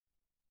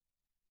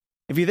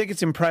If you think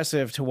it's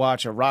impressive to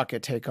watch a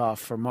rocket take off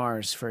for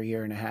Mars for a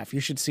year and a half,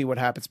 you should see what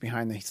happens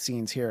behind the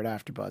scenes here at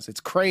AfterBuzz. It's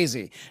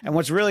crazy. And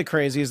what's really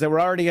crazy is that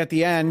we're already at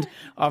the end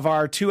of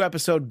our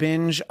 2-episode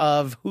binge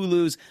of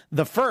Hulu's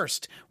The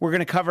First. We're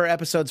going to cover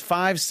episodes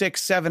 5,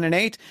 6, 7, and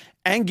 8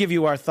 and give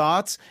you our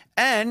thoughts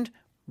and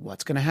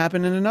what's going to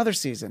happen in another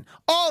season.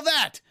 All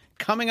that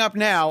coming up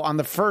now on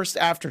The First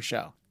After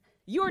Show.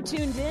 You're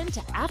tuned in to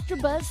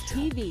AfterBuzz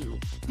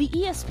TV, the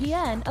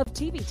ESPN of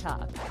TV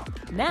talk.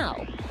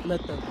 Now,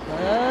 let the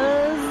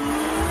buzz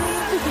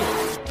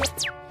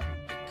begin.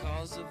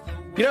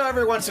 You know,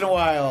 every once in a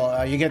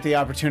while, you get the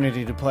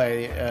opportunity to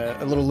play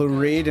a little Lou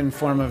Reed in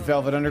form of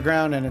Velvet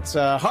Underground, and it's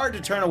hard to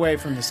turn away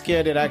from the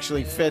skit. It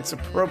actually fits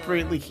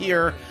appropriately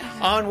here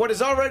on what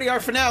is already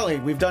our finale.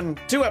 We've done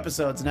 2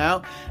 episodes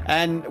now,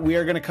 and we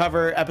are going to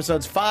cover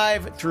episodes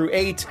 5 through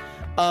 8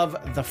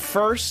 of The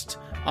First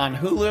on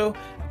Hulu.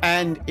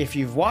 And if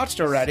you've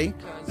watched already,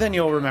 then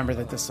you'll remember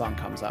that this song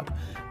comes up.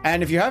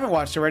 And if you haven't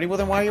watched already, well,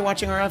 then why are you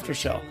watching our after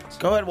show?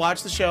 Go ahead,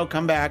 watch the show,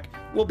 come back.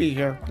 We'll be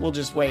here. We'll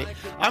just wait.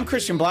 I'm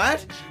Christian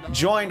Bladt,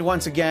 joined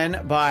once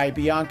again by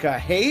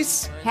Bianca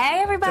Haase.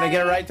 Hey, everybody. Did I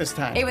get it right this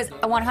time? It was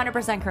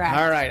 100% correct.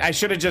 All right. I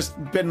should have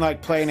just been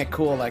like playing it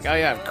cool. Like, oh,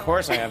 yeah, of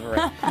course I have it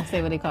right. Let's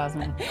see what he calls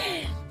me.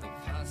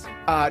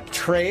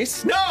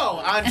 Trace.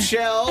 No,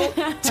 Angele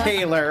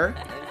Taylor.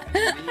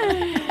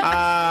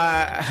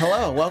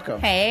 Hello, welcome.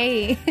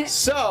 Hey.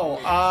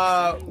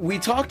 So, we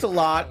talked a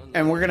lot,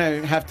 and we're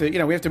going to have to,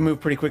 we have to move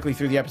pretty quickly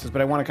through the episodes,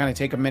 but I want to kind of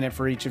take a minute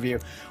for each of you.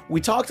 We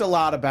talked a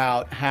lot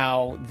about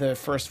how the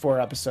first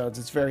 4 episodes,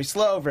 it's very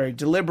slow, very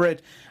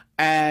deliberate,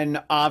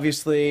 and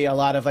obviously a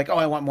lot of like, oh,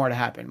 I want more to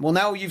happen. Well,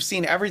 now you've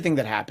seen everything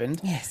that happened.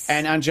 Yes.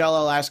 And Angele,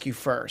 I'll ask you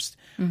first.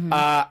 Mm-hmm.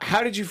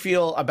 How did you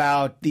feel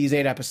about these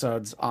 8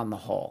 episodes on the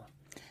whole?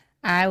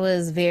 I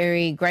was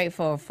very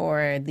grateful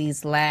for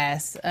these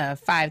last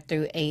 5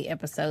 through 8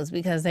 episodes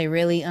because they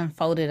really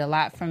unfolded a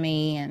lot for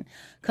me and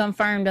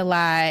confirmed a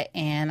lot,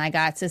 and I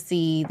got to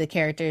see the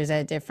characters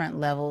at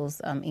different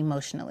levels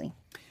emotionally.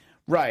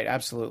 Right,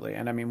 absolutely.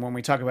 And I mean, when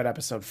we talk about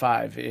episode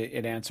 5,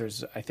 it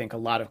answers, I think, a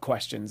lot of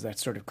questions that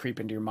sort of creep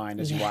into your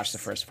mind as you watch the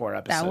first 4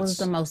 episodes. That was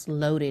the most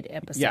loaded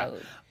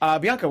episode. Yeah.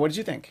 Bianca, what did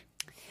you think?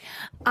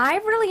 I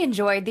really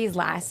enjoyed these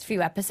last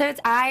few episodes.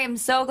 I am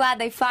so glad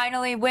they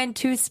finally went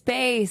to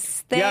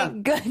space.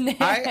 Thank goodness.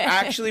 I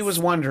actually was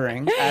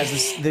wondering,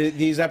 as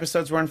these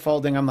episodes were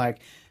unfolding, I'm like,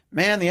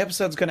 man, the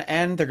episode's going to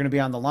end. They're going to be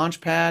on the launch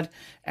pad,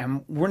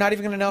 and we're not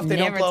even going to know if they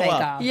don't blow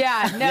up. Off.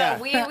 Yeah, no,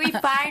 yeah. We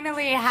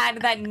finally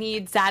had that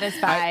need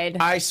satisfied.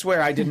 I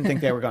swear I didn't think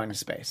they were going to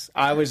space.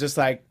 I was just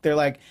like, they're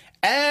like,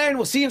 and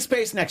we'll see you in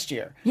space next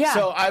year. Yeah.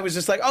 So I was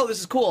just like, oh, this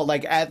is cool.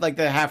 Like at like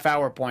the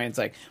half-hour point, it's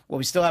like, well,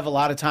 we still have a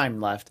lot of time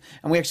left,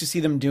 and we actually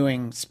see them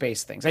doing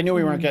space things. I knew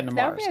we weren't getting to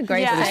Mars. That would be a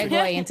great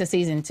segue into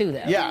season 2,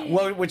 though. Yeah,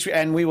 well,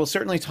 and we will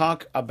certainly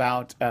talk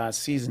about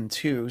season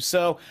 2.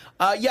 So,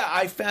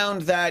 I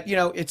found that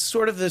it's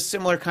sort of the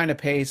similar kind of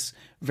pace,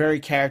 very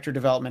character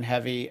development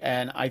heavy,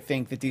 and I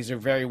think that these are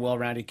very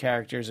well-rounded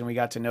characters, and we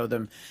got to know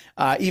them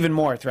even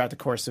more throughout the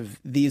course of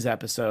these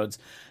episodes.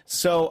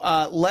 So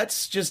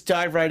let's just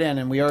dive right in,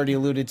 and we already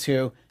alluded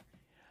to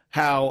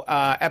how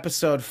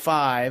episode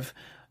 5,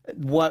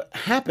 what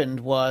happened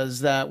was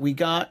that we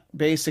got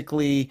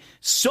basically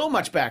so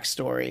much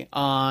backstory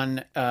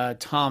on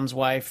Tom's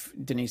wife,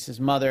 Denise's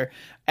mother,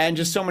 and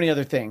just so many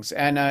other things.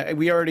 And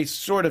we already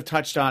sort of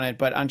touched on it,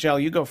 but Angele,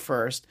 you go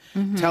first.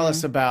 Mm-hmm. Tell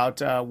us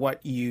about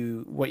what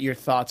your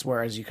thoughts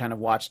were as you kind of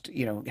watched,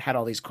 had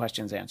all these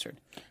questions answered.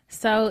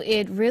 So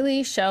it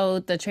really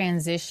showed the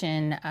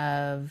transition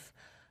of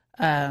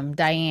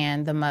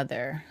Diane, the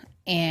mother,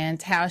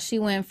 and how she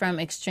went from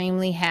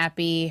extremely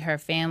happy, her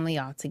family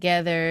all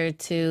together,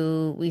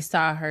 to we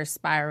saw her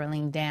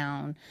spiraling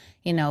down,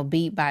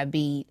 beat by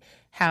beat,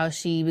 how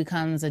she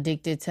becomes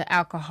addicted to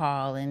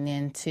alcohol and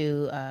then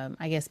to,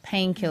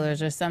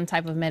 painkillers or some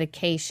type of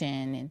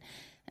medication,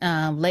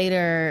 and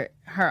later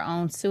her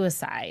own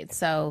suicide.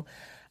 So,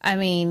 I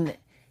mean,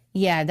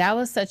 yeah, that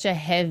was such a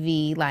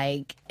heavy,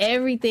 like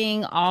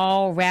everything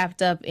all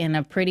wrapped up in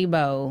a pretty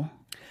bow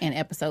in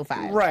episode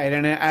 5. Right,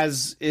 and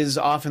as is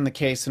often the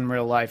case in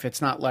real life,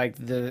 it's not like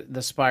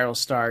the spiral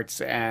starts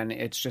and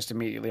it's just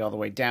immediately all the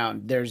way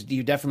down.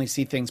 You definitely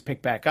see things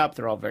pick back up.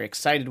 They're all very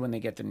excited when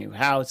they get the new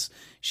house.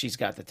 She's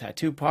got the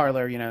tattoo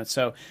parlor,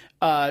 so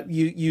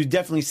you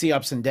definitely see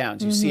ups and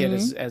downs. You see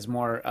it as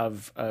more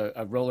of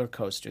a roller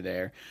coaster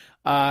there.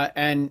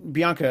 And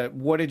Bianca,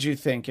 what did you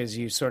think as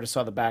you sort of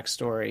saw the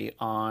backstory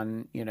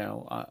on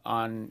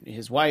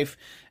his wife?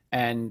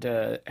 And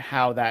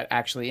how that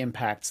actually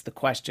impacts the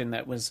question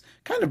that was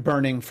kind of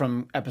burning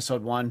from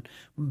episode 1.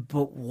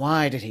 But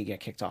why did he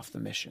get kicked off the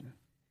mission?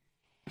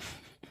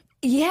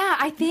 Yeah,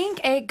 I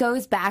think it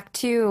goes back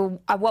to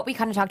what we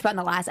kind of talked about in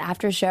the last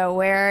after show,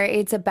 where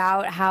it's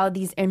about how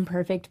these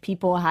imperfect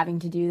people having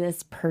to do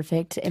this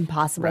perfect,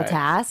 impossible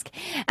task.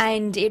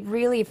 And it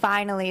really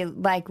finally,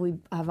 like we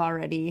have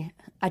already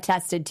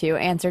attested to,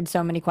 answered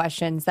so many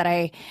questions that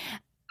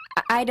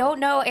I don't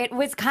know. It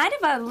was kind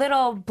of a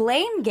little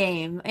blame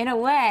game in a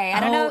way. I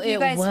don't know if you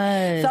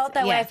guys felt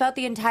that way. I felt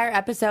the entire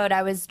episode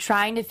I was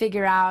trying to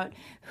figure out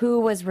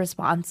who was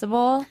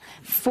responsible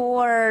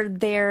for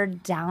their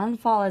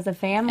downfall as a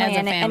family,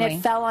 and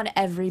it fell on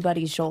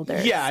everybody's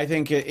shoulders. Yeah, I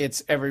think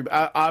it's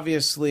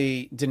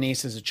obviously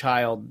Denise as a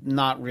child,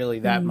 not really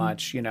that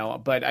much,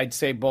 but I'd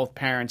say both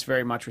parents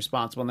very much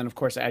responsible. And then, of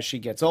course, as she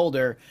gets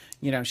older,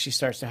 she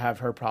starts to have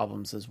her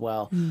problems as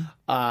well.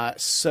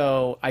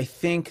 So I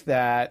think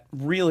that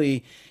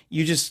really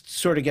you just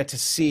sort of get to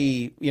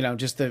see,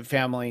 just the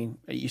family,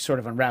 you sort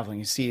of unraveling.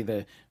 You see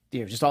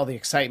just all the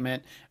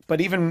excitement. But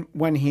even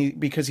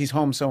because he's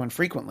home so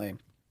infrequently,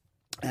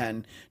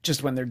 and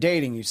just when they're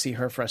dating, you see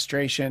her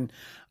frustration,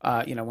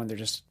 when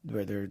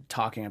they're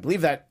talking. I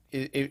believe that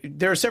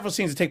there are several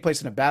scenes that take place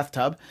in a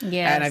bathtub.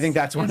 Yes, and I think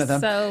that's one of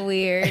them. So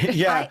weird.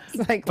 Yeah.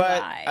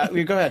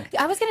 Why? Go ahead.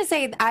 I was going to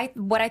say,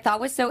 what I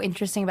thought was so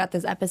interesting about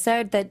this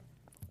episode that,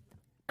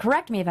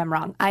 correct me if I'm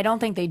wrong, I don't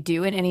think they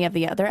do in any of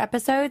the other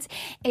episodes,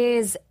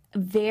 is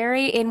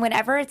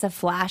whenever it's a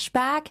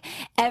flashback,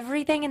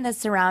 everything in the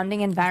surrounding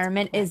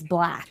environment is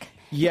black.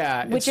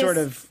 Yeah, it's sort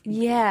of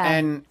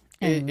and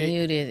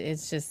muted.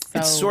 It's just so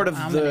it's sort of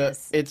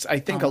ominous. I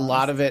think a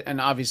lot of it,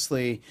 and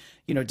obviously,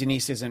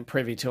 Denise isn't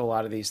privy to a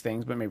lot of these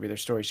things, but maybe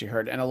there's stories she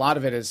heard, and a lot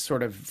of it is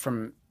sort of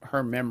from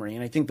her memory.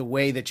 And I think the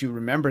way that you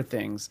remember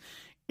things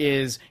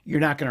is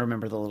you're not going to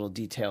remember the little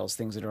details,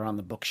 things that are on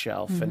the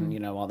bookshelf,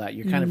 and all that.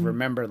 You kind of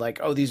remember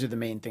these are the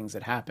main things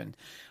that happened.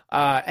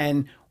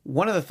 And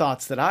one of the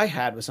thoughts that I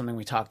had was something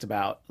we talked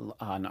about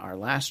on our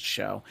last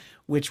show,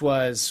 which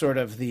was sort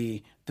of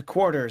the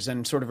quarters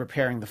and sort of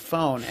repairing the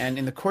phone. And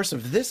in the course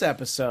of this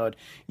episode,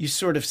 you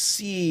sort of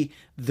see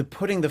the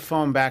putting the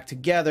phone back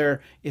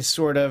together is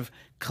sort of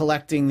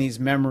collecting these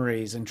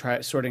memories and try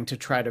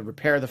to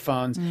repair the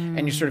phones, and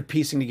you're sort of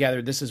piecing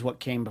together this is what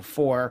came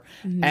before.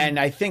 And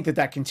I think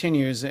that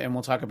continues, and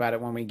we'll talk about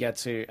it when we get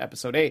to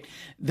episode 8,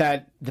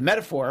 that the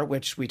metaphor,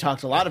 which we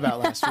talked a lot about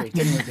last week,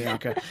 didn't we,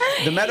 Bianca?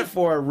 The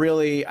metaphor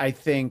really, I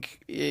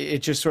think it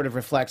just sort of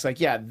reflects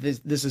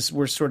this is,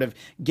 we're sort of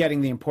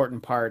getting the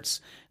important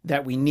parts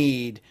that we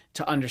need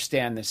to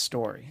understand this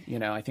story.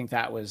 I think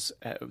that was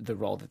the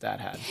role that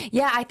had.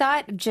 Yeah, I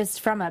thought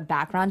just from a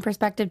background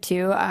perspective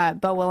too,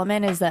 Bo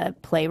Willimon is a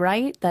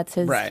playwright. That's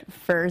his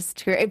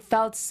first career. It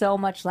felt so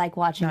much like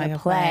watching a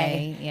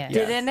play.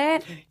 Didn't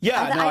it?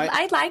 Yeah,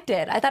 I liked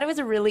it. I thought it was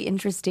a really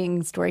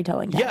interesting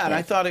storytelling tactic. Yeah, and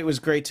I thought it was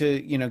great to,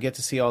 get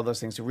to see all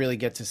those things, to really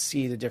get to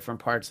see the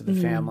different parts of the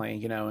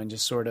family, and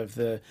just sort of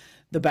the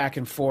back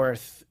and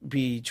forth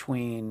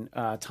between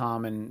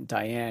Tom and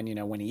Diane,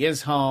 when he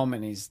is home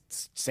and he's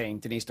saying,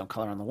 Denise, don't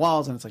color on the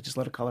walls. And it's like, just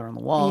let her color on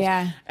the walls.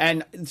 Yeah.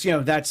 And,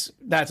 that's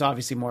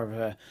obviously more of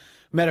a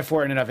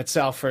metaphor in and of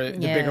itself for the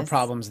bigger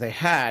problems they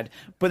had.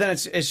 But then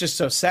it's just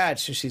so sad.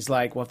 So she's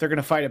like, well, if they're going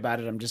to fight about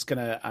it, I'm just going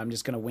to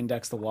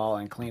Windex the wall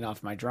and clean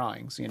off my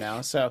drawings,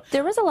 So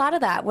there was a lot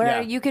of that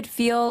where you could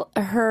feel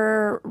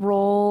her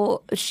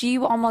role. She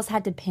almost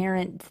had to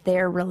parent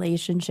their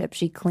relationship.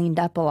 She cleaned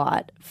up a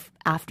lot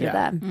after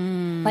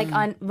them,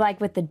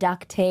 like with the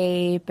duct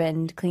tape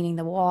and cleaning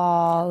the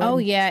wall.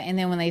 And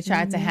then when they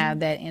tried to have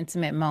that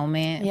intimate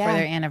moment for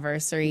their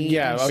anniversary,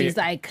 she's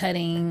like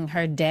cutting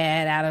her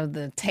dad out of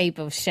the tape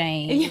of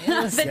shame.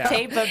 The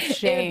tape of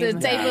shame, the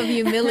tape of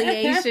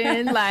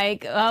humiliation.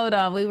 Like, hold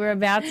on, we were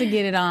about to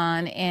get it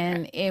on,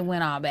 and it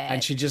went all bad.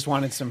 And she just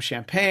wanted some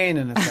champagne,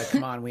 and it's like,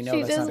 come on, we know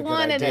that's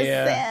not a good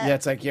idea. Yeah,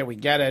 it's like, we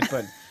get it,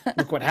 but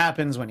look what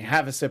happens when you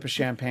have a sip of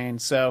champagne.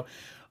 So.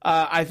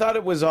 I thought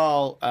it was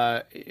all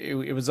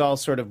it was all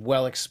sort of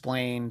well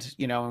explained,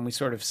 and we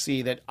sort of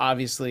see that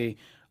obviously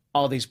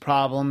all these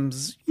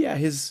problems.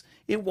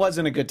 It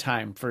wasn't a good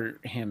time for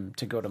him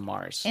to go to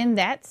Mars. In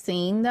that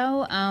scene,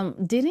 though,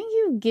 didn't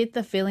you get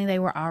the feeling they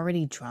were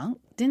already drunk?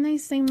 Didn't they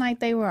seem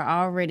like they were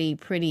already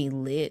pretty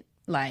lit?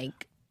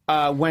 Like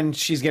when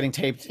she's getting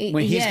taped,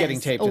 when he's getting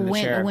taped in the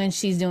chair, when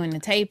she's doing the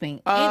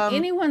taping,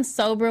 anyone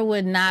sober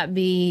would not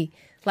be.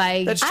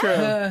 Like, that's true.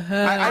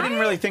 I didn't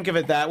really think of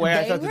it that way.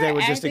 I thought that they were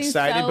just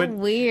excited, but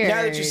weird.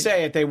 Now that you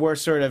say it, they were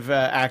sort of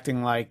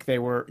acting like they'd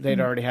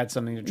already had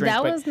something to drink.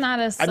 That was not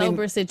a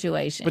sober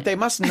situation. But they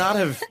must not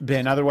have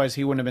been. Otherwise,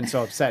 he wouldn't have been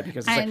so upset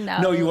because it's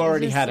no, you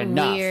already had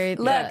enough. Weird.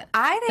 Look,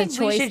 I think the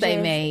choice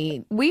they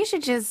made. We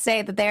should just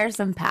say that there are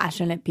some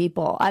passionate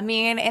people. I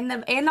mean, in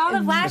all the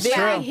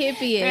flashbacks,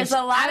 hippie-ish. There's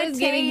a lot. I was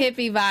getting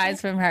hippie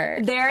vibes from her.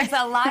 There's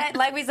a lot.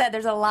 Like we said,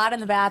 there's a lot in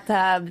the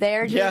bathtub.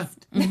 They're just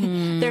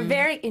they're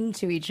very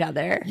into each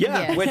other.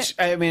 Yeah, which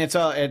I mean, it's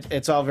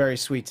all very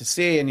sweet to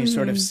see, and you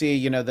sort of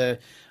see, the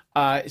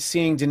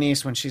seeing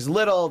Denise when she's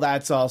little.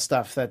 That's all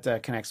stuff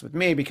that connects with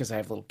me because I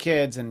have little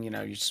kids, and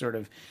you sort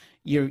of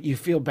you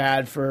feel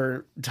bad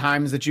for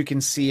times that you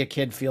can see a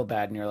kid feel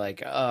bad, and you're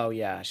like, oh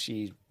yeah,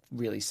 she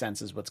really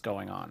senses what's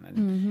going on,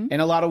 and in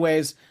a lot of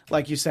ways,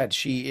 like you said,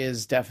 she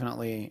is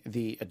definitely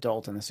the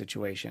adult in the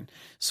situation.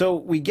 So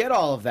we get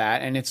all of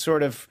that, and it's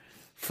sort of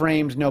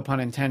framed, no pun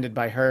intended,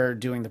 by her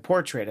doing the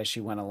portrait as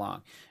she went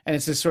along. And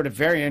it's this sort of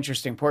very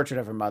interesting portrait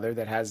of her mother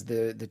that has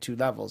the two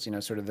levels,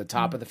 sort of the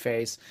top of the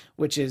face,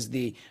 which is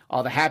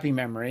all the happy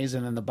memories,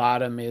 and then the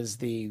bottom is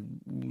the,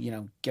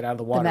 get out of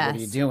the water, what are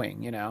you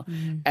doing,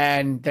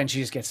 And then she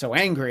just gets so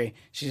angry,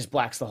 she just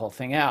blacks the whole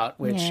thing out,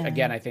 which,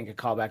 again, I think a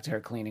callback to her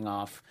cleaning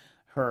off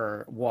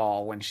her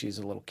wall when she's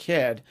a little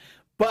kid.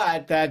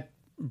 But that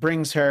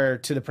brings her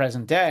to the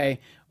present day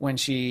when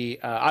she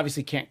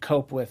obviously can't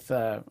cope with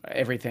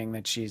everything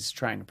that she's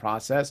trying to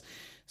process.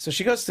 So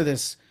she goes to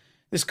this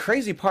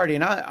crazy party,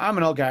 and I'm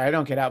an old guy. I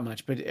don't get out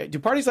much, but do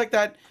parties like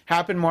that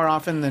happen more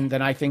often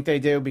than I think they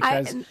do?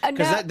 Because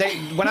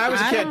when I was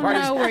a kid, I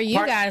don't know where you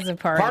guys are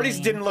partying. Parties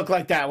didn't look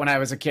like that when I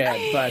was a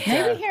kid. But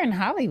maybe here in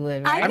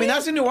Hollywood, right? I mean,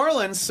 that's in New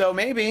Orleans, so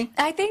maybe.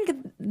 I think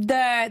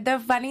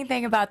the funny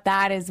thing about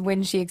that is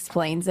when she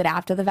explains it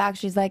after the fact,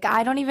 she's like,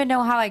 I don't even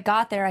know how I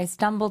got there. I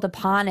stumbled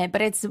upon it,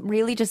 but it's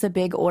really just a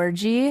big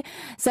orgy.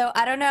 So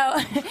I don't know.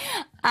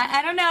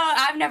 I don't know.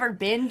 I've never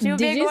been to a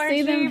big orgy. Did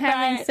you see them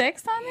having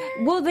sex on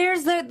there? Well,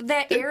 there's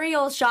the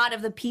aerial shot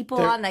of the people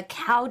on the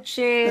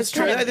couches. That's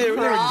true. They were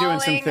doing some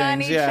things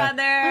on each other.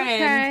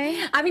 Okay.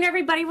 And, I mean,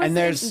 everybody was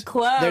in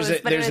clothes.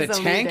 There's a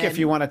tank if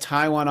you want to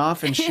tie one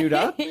off and shoot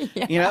up.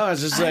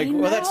 It's just like,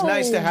 well, that's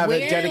nice to have a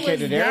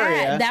dedicated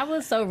area. That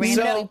was so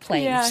randomly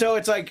placed. Yeah. So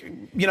it's like,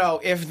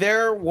 if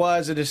there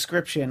was a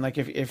description, like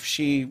if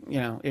she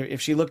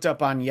looked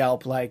up on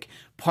Yelp, like,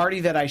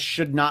 party that I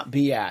should not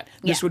be at,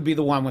 this would be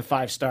the one with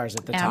 5 stars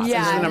at the top.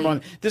 Yeah. This is the number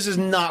one. This is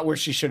not where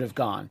she should have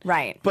gone.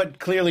 Right. But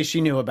clearly she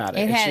knew about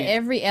it. It had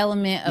every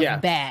element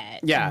of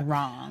bad and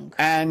wrong.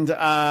 And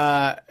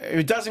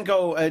it doesn't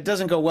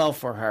go well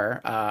for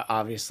her,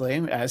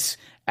 obviously, as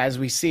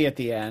we see at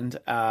the end.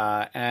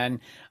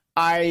 And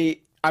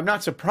I'm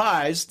not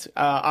surprised.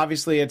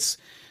 Obviously, it's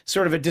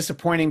sort of a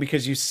disappointing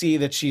because you see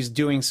that she's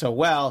doing so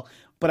well.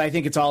 But I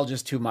think it's all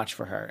just too much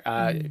for her.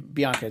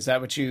 Bianca, is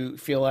that what you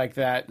feel like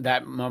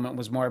that moment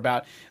was more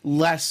about?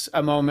 Less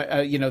a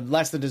moment,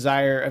 less the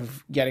desire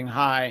of getting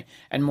high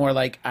and more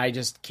like, I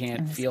just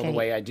can't feel the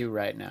way I do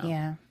right now.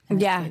 Yeah.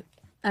 Yeah.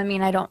 I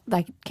mean, I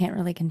can't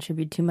really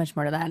contribute too much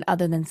more to that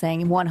other than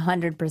saying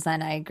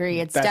 100% I agree.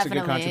 It's That's definitely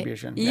a good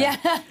contribution. Yeah.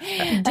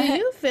 Do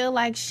you feel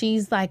like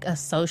she's like a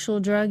social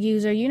drug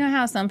user? You know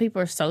how some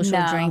people are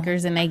social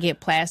drinkers and they get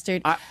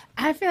plastered?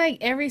 I feel like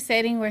every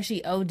setting where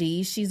she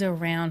ODs, she's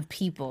around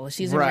people.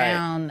 She's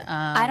around...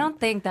 I don't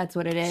think that's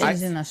what it is.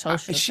 She's in a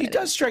social She setting.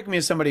 does strike me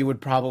as somebody who would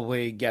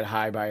probably get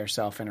high by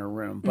herself in her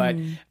room. But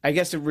I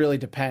guess it really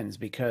depends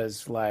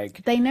because,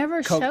 like... They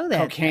never show that.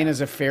 Cocaine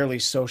is a fairly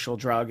social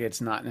drug. It's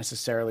not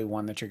necessarily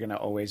one that you're going to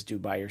always do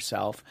by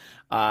yourself.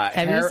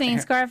 Have you seen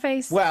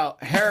Scarface? Well,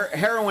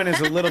 heroin is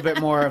a little bit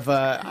more of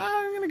a...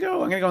 I'm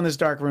going to go in this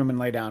dark room and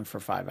lay down for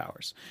 5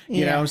 hours.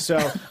 You know?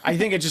 So I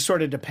think it just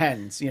sort of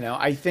depends.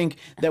 I think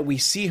that we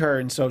see her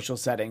in social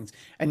settings.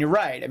 And you're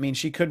right. I mean,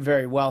 she could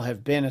very well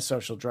have been a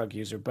social drug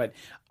user. But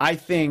I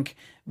think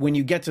when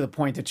you get to the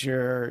point that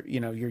you're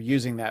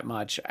using that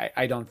much,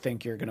 I don't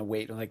think you're going to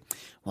wait. Like,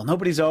 well,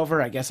 nobody's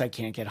over. I guess I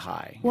can't get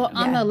high. Well,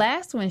 on the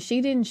last one,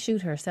 she didn't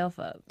shoot herself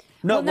up.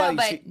 No,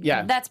 but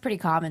that's pretty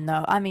common,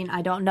 though. I mean,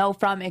 I don't know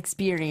from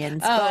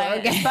experience. Oh,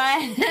 okay.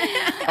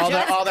 But all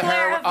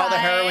the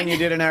heroin you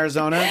did in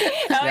Arizona.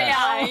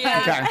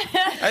 yeah.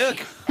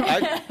 Okay.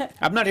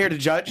 I'm not here to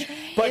judge,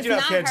 but It's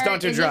kids, not her,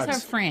 don't do it's drugs.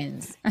 just her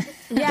friends.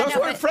 Those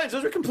weren't friends.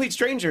 Those were complete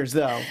strangers,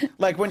 though.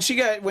 Like when she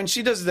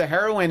does the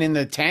heroin in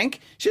the tank,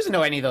 she doesn't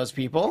know any of those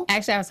people.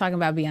 Actually, I was talking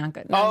about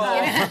Bianca.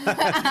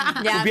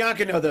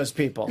 Bianca know those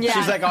people. Yeah.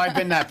 She's like, oh, I've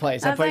been that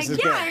place. That place is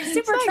good. You're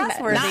super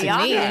trustworthy,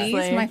 Not me. obviously.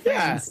 It's my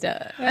friends and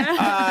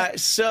stuff.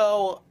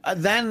 So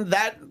then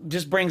that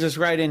just brings us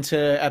right into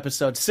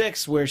episode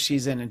 6, where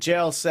she's in a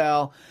jail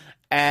cell.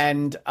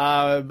 And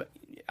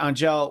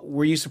Angele,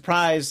 were you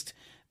surprised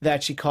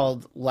that she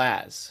called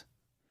Laz?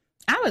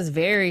 I was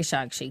very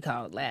shocked she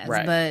called Laz,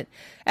 Right. but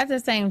at the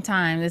same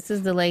time, this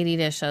is the lady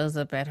that shows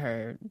up at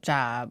her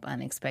job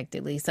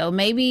unexpectedly. So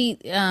maybe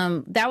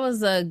that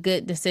was a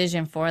good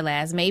decision for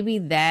Laz. Maybe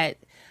that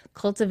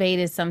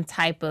cultivated some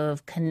type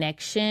of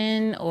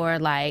connection or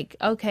like,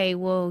 okay,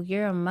 well,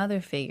 you're a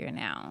mother figure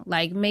now.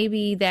 Like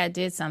maybe that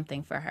did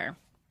something for her,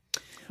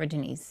 for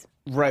Denise.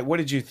 Right. What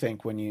did you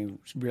think when you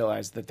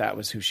realized that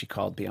was who she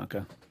called,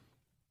 Bianca?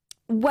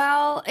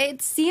 Well,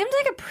 it seemed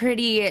like a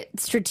pretty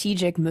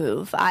strategic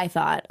move, I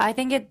thought. I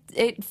think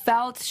it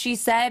felt, she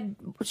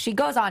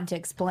goes on to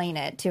explain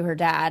it to her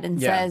dad and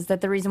says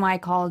that the reason why I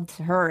called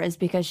her is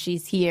because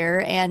she's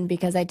here and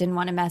because I didn't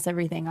want to mess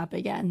everything up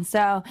again.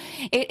 So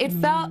it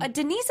felt,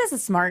 Denise is a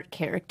smart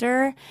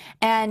character,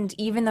 and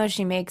even though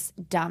she makes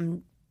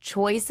dumb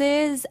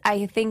choices,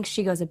 I think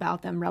she goes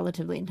about them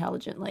relatively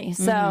intelligently.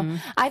 So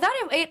I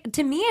thought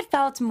to me, it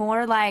felt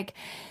more like,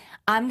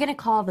 I'm going to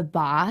call the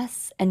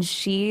boss and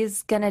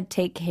she's going to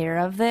take care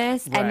of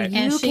this. Right. And you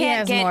And she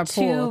can't has more get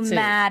pull, too too.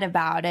 mad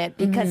about it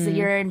because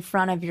you're in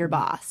front of your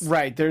boss.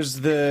 Right.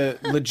 There's the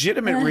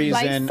legitimate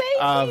reason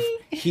of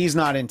he's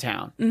not in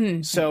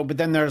town. So, but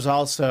then there's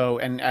also,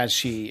 and as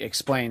she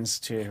explains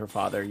to her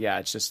father,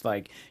 it's just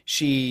like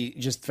she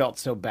just felt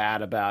so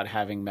bad about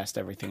having messed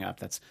everything up.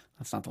 That's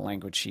not the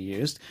language she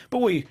used. But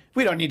we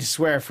don't need to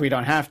swear if we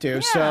don't have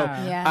to. So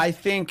Yeah. I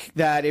think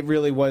that it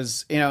really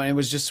was, it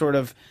was just sort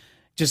of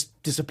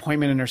just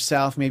disappointment in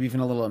herself, maybe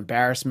even a little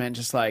embarrassment,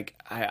 just like,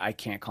 I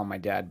can't call my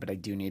dad, but I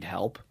do need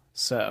help.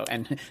 So,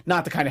 and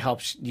not the kind of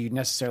help you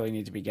necessarily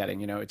need to be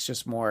getting, it's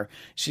just more,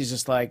 she's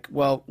just like,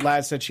 well,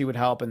 Laz said she would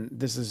help, and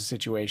this is a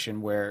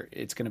situation where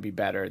it's going to be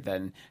better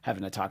than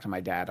having to talk to my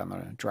dad on the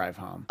drive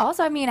home.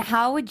 Also, I mean,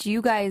 how would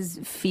you guys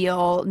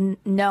feel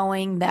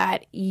knowing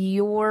that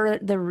you're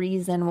the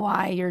reason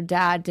why your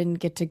dad didn't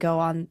get to go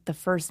on the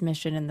first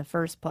mission in the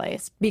first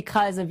place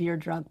because of your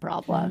drug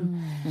problem?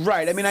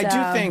 Right. I mean, I do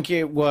So- think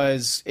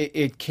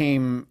it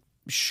came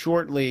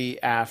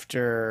shortly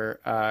after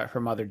her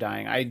mother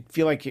dying. I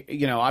feel like,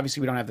 obviously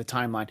we don't have the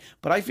timeline,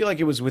 but I feel like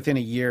it was within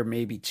a year,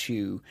 maybe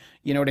two.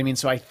 You know what I mean?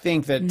 So I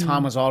think that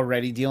Tom was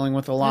already dealing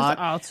with a lot,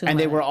 all too and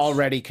they were much.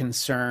 already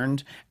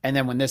concerned. And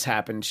then when this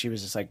happened, she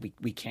was just like,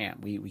 we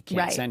can't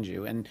Right. send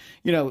you. And,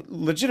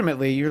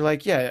 legitimately, you're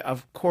like, yeah,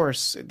 of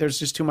course, there's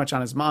just too much on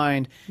his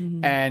mind.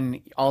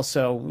 And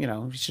also,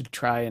 he should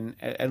try and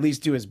at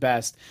least do his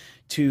best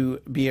to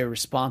be a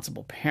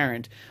responsible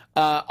parent.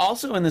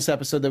 Also in this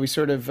episode that we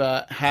sort of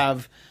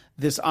have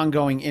this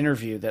ongoing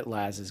interview that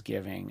Laz is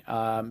giving.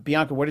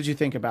 Bianca, what did you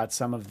think about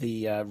some of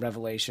the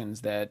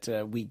revelations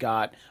that we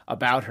got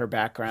about her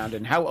background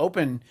and how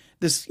open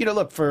this,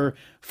 look, for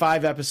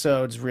 5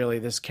 episodes, really,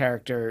 this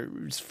character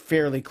is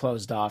fairly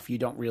closed off. You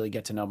don't really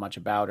get to know much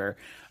about her,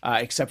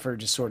 except for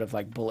just sort of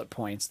like bullet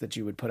points that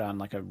you would put on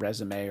like a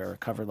resume or a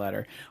cover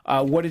letter.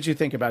 What did you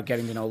think about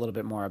getting to know a little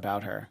bit more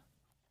about her?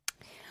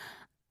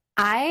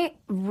 I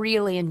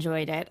really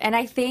enjoyed it. And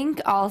I think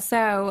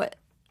also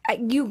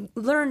you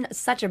learn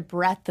such a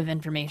breadth of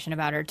information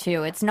about her,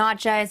 too. It's not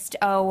just,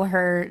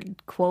 her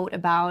quote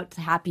about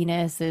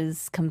happiness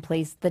is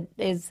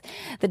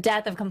the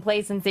death of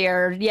complacency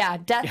or,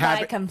 death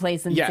by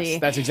complacency. Yes,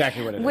 that's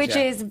exactly what it is. Which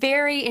yeah. is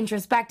very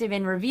introspective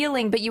and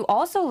revealing, but you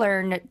also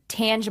learn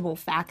tangible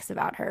facts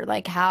about her,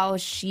 like how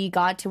she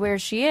got to where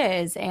she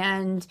is,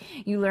 and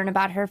you learn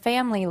about her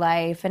family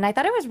life. And I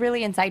thought it was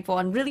really insightful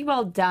and really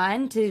well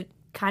done to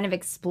kind of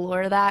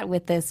explore that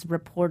with this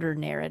reporter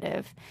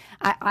narrative.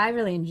 I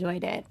really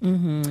enjoyed it.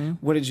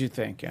 What did you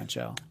think,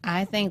 Angele?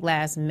 I think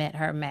Laz met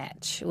her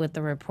match with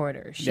the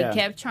reporter. She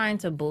kept trying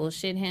to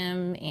bullshit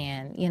him,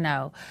 and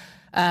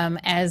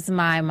as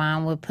my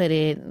mom would put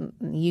it,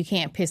 you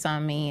can't piss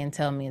on me and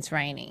tell me it's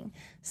raining.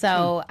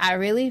 So I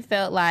really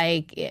felt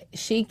like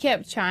she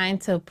kept trying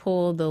to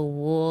pull the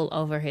wool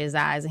over his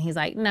eyes, and he's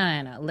like,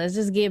 no, let's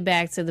just get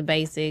back to the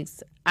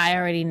basics. I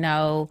already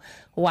know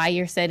why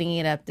you're setting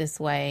it up this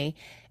way.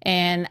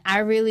 And I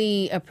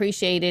really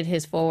appreciated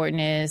his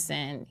forwardness,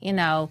 and,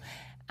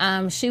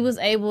 she was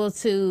able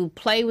to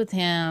play with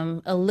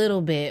him a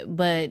little bit,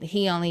 but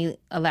he only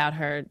allowed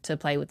her to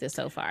play with it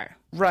so far.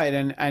 Right,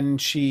 and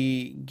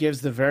she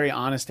gives the very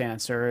honest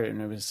answer, and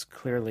it was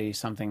clearly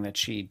something that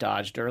she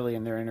dodged early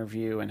in their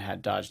interview and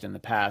had dodged in the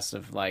past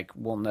of like,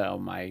 well, no,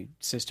 my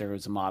sister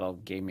who's a model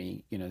gave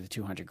me, the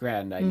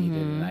 $200,000 I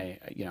needed, and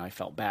I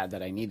felt bad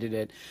that I needed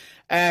it.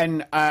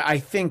 And I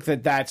think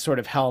that sort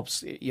of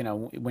helps,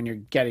 when you're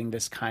getting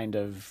this kind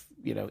of,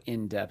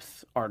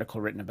 in-depth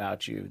article written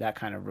about you, that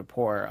kind of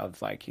rapport of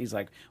like, he's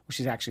like, well,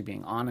 she's actually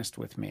being honest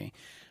with me.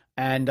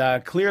 And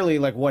clearly,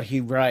 like, what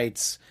he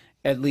writes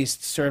at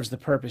least serves the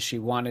purpose she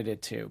wanted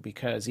it to,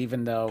 because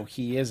even though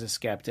he is a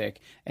skeptic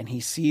and he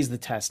sees the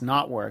test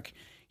not work,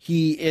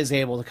 he is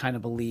able to kind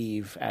of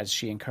believe, as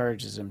she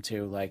encourages him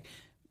to, like,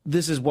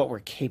 this is what we're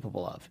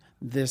capable of.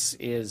 This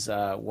is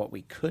what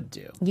we could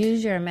do.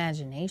 Use your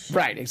imagination.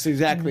 Right. It's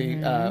exactly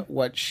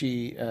what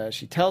she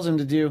tells him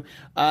to do.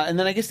 And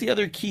then I guess the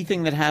other key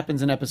thing that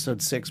happens in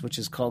episode 6, which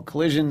is called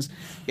Collisions,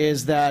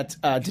 is that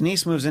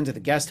Denise moves into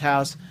the guest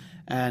house.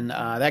 And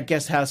that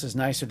guest house is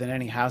nicer than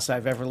any house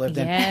I've ever lived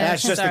in. Yes, And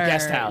that's just sir. a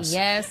guest house.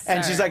 Yes,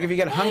 And she's sir. like, if you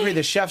get hungry,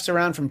 the chef's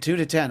around from 2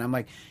 to 10. I'm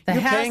like, The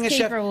you're paying a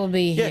chef. housekeeper will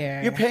be Yeah,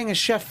 here. You're paying a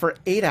chef for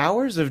 8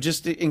 hours of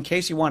just in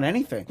case you want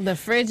anything. The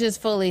fridge is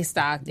fully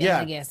stocked in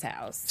the guest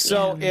house.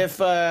 So if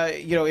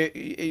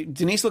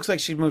Denise looks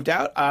like she's moved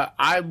out,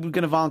 I'm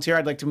going to volunteer.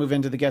 I'd like to move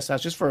into the guest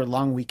house just for a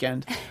long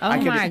weekend.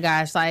 Oh my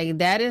gosh, like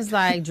that is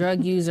like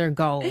drug user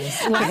goals.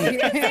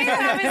 Like,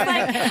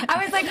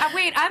 I was like,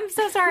 wait, I'm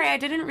so sorry. I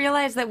didn't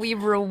realize that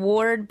we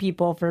reward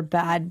people for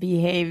bad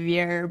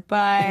behavior,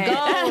 but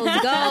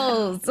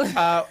goals.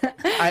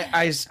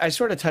 I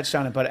sort of touched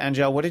on it, but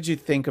Angele, what did you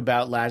think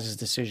about Laz's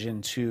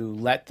decision to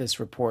let this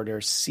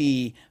reporter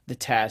see the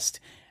test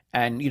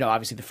And,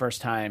 obviously the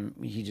first time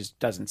he just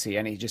doesn't see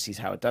any, he just sees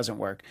how it doesn't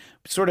work.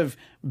 Sort of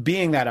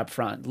being that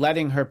upfront,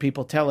 letting her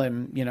people tell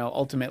him,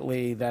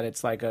 ultimately that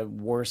it's like a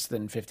worse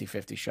than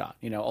 50-50 shot,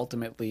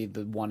 ultimately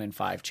the 1 in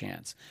 5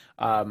 chance.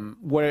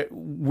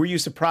 Were you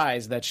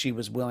surprised that she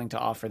was willing to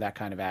offer that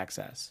kind of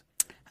access?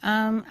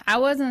 I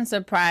wasn't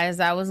surprised.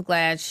 I was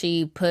glad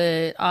she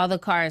put all the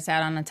cards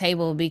out on the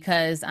table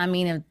because,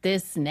 if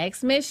this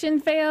next mission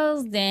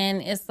fails, then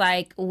it's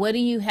like, what do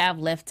you have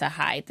left to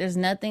hide? There's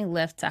nothing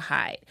left to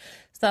hide.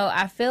 So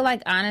I feel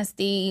like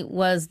honesty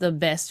was the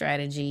best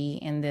strategy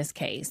in this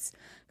case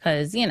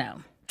because,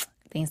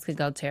 things could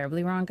go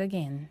terribly wrong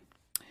again.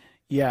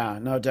 Yeah,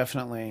 no,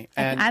 definitely.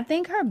 And I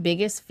think her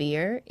biggest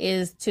fear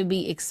is to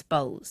be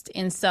exposed.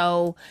 And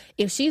so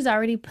if she's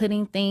already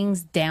putting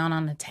things down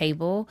on the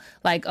table,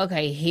 like,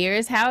 okay,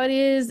 here's how it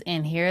is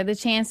and here are the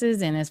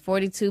chances and it's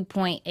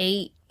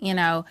 42.8,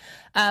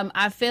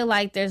 I feel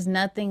like there's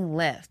nothing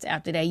left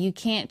after that. You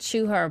can't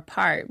chew her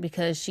apart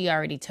because she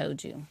already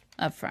told you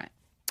up front.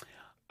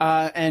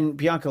 And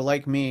Bianca,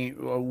 like me,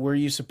 were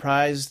you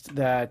surprised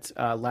that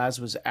Laz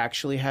was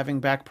actually having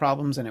back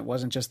problems and it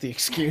wasn't just the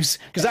excuse?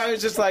 Because I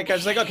was like,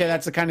 okay,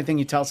 that's the kind of thing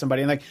you tell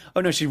somebody. And like,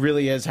 oh no, she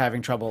really is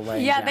having trouble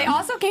laying down. They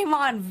also came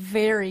on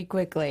very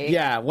quickly.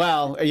 Yeah,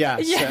 well, yeah.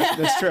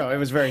 That's true. It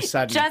was very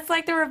sudden. Just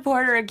like the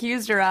reporter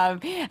accused her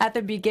of at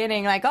the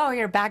beginning, like, oh,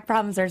 your back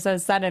problems are so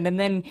sudden. And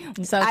then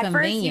so at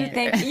convenient.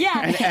 first you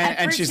think,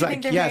 and she's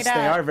like, yes,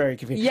 they are very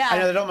convenient. Yeah. I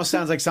know that almost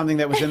sounds like something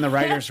that was in the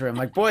writer's room.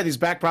 Like, boy, these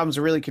back problems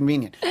are really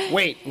convenient.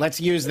 Wait,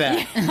 let's use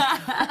that.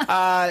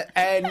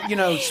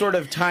 And, sort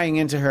of tying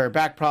into her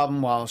back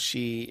problem while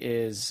she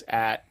is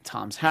at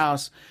Tom's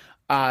house,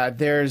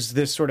 there's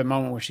this sort of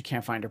moment where she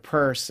can't find her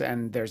purse,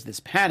 and there's this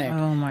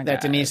panic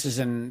that Denise is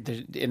in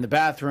the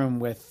bathroom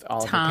with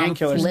all Tom of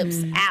her painkillers.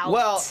 Flips out.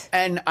 Well,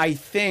 and I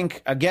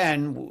think,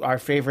 again, our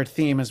favorite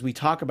theme as we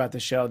talk about the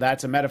show,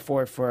 that's a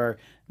metaphor for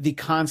the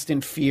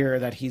constant fear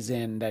that he's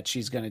in that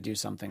she's going to do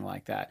something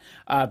like that.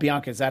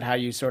 Bianca, is that how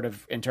you sort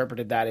of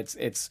interpreted that?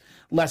 It's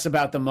less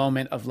about the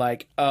moment of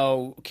like,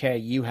 oh, okay,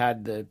 you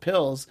had the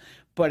pills,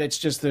 but it's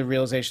just the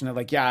realization that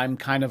like, yeah, I'm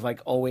kind of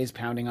like always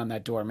pounding on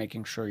that door,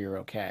 making sure you're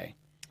okay.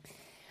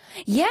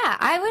 Yeah,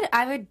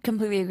 I would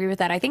completely agree with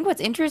that. I think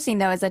what's interesting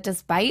though is that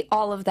despite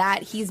all of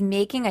that, he's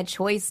making a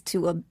choice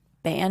to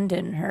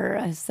abandon her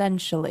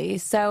essentially.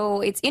 So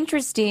it's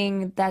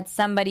interesting that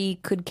somebody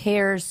could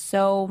care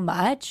so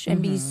much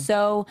and be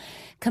so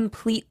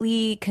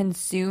completely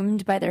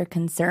consumed by their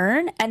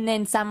concern and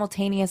then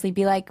simultaneously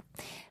be like,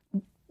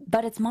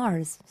 but it's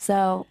Mars,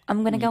 so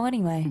I'm going to go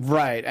anyway.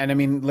 Right. And I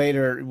mean,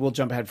 later, we'll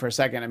jump ahead for a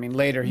second. I mean,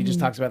 later he just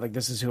talks about like,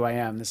 this is who I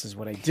am. This is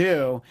what I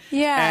do.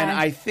 Yeah. And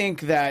I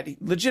think that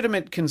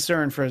legitimate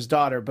concern for his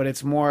daughter, but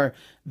it's more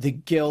the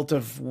guilt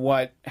of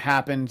what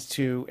happened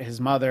to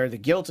his mother, the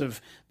guilt of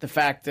the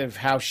fact of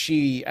how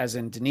she, as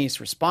in Denise,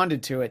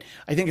 responded to it.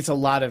 I think it's a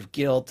lot of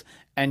guilt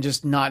and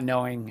just not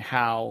knowing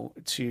how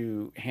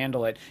to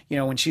handle it.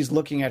 When she's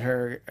looking at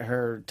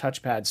her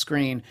touchpad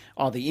screen,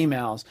 all the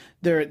emails,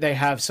 they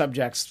have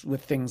subjects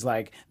with things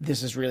like,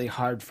 this is really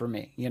hard for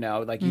me.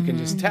 Like you can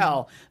just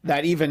tell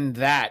that even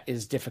that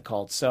is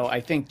difficult. So I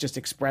think just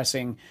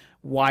expressing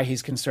why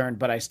he's concerned,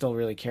 but I still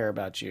really care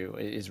about you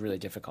is really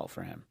difficult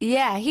for him.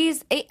 Yeah,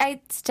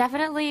 it's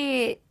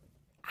definitely,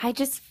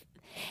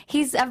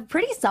 he's a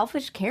pretty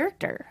selfish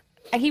character.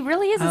 He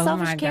really is a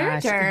selfish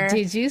character.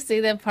 Did you see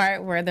the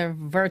part where the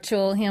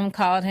virtual him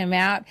called him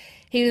out?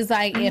 He was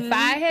like, if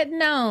I had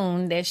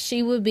known that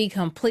she would be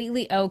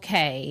completely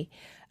okay,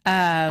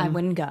 I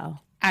wouldn't go.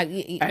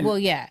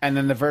 Yeah. And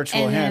then the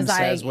virtual him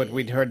says what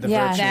we'd heard the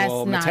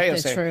virtual Mateo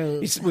say.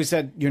 Truth. We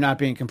said, you're not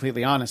being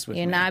completely honest with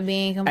me. You're not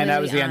being completely honest. And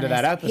that was the end of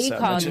that episode. He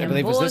called him I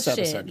believe bullshit. was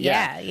this episode.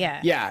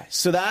 Yeah.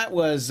 So that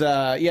was,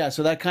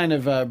 so that kind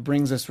of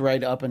brings us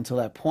right up until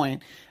that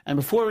point. And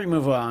before we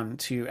move on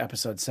to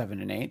episode 7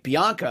 and 8,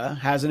 Bianca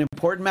has an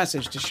important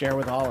message to share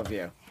with all of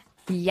you.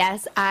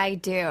 Yes, I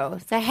do.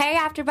 So, hey,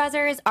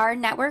 AfterBuzzers, our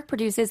network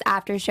produces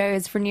after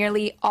shows for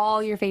nearly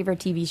all your favorite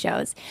TV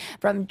shows.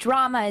 From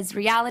dramas,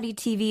 reality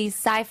TV,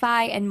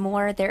 sci-fi, and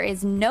more, there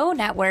is no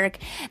network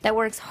that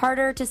works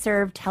harder to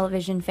serve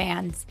television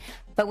fans.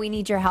 But we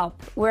need your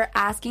help. We're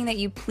asking that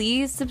you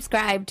please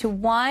subscribe to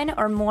one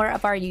or more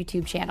of our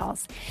YouTube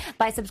channels.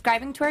 By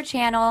subscribing to our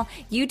channel,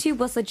 YouTube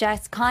will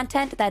suggest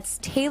content that's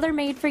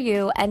tailor-made for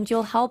you, and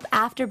you'll help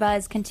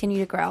AfterBuzz continue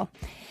to grow.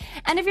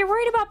 And if you're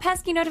worried about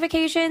pesky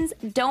notifications,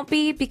 don't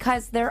be,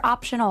 because they're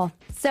optional.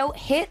 So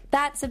hit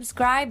that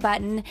subscribe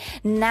button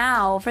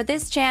now for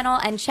this channel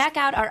and check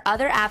out our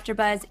other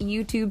AfterBuzz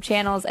YouTube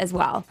channels as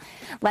well.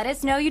 Let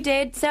us know you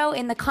did so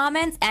in the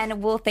comments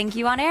and we'll thank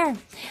you on air.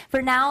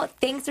 For now,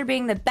 thanks for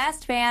being the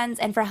best fans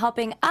and for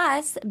helping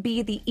us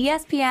be the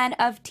ESPN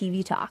of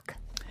TV talk.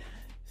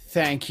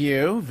 Thank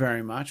you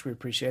very much. We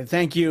appreciate it.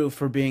 Thank you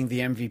for being the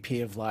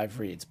MVP of live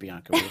reads,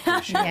 Bianca. We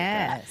appreciate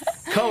Yes.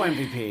 that.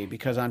 Co-MVP,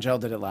 because Angele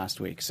did it last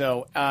week.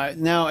 So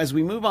now as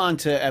we move on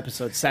to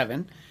episode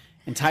 7,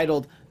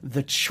 entitled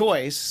The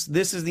Choice,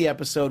 this is the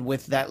episode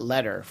with that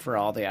letter for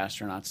all the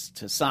astronauts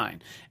to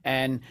sign.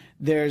 And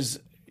there's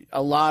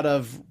a lot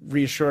of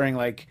reassuring,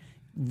 like,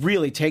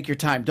 really take your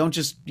time. Don't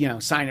just,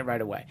 sign it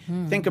right away.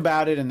 Think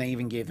about it. And they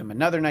even gave them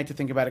another night to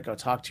think about it. Go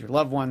talk to your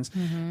loved ones.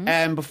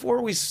 And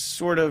before we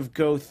sort of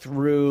go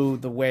through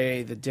the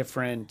way the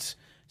different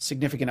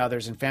significant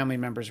others and family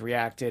members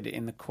reacted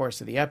in the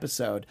course of the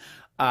episode,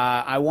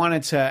 I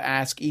wanted to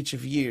ask each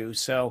of you,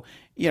 so,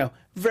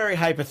 very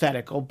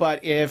hypothetical,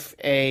 but if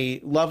a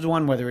loved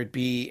one, whether it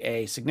be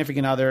a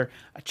significant other,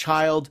 a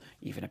child,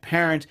 even a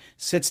parent,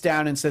 sits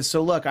down and says,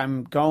 so look,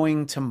 I'm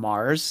going to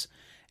Mars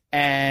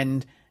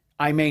and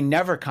I may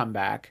never come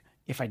back.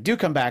 If I do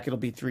come back, it'll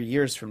be 3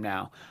 years from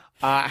now.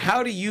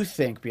 How do you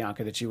think,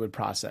 Bianca, that you would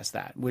process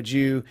that? Would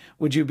you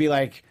be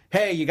like,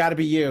 hey, you got to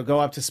be you, go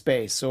up to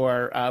space?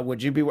 Or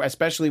would you be,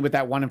 especially with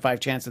that 1 in 5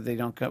 chance that they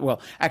don't come, well,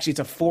 actually it's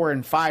a 4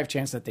 in 5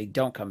 chance that they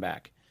don't come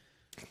back.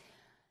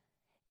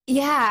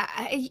 Yeah,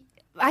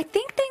 I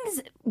think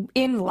things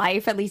in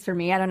life, at least for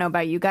me, I don't know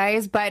about you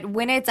guys, but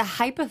when it's a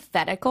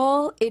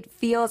hypothetical, it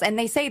feels, and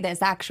they say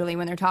this actually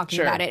when they're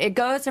talking about it, it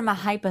goes from a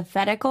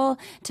hypothetical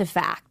to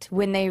fact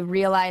when they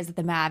realize that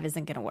the MAV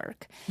isn't going to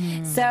work.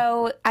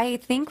 So I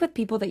think with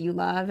people that you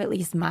love, at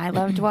least my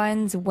loved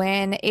ones,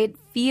 when it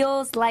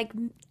feels like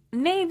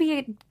maybe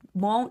it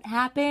won't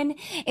happen,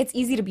 it's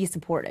easy to be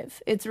supportive.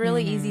 It's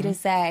really easy to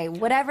say,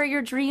 whatever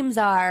your dreams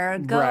are,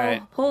 go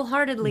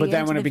wholeheartedly into the future. But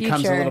then when it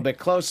becomes a little bit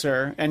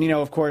closer, and,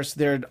 of course,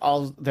 there'd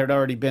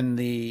already been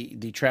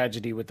the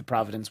tragedy with the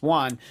Providence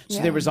 1,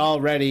 so there was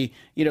already,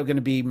 going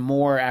to be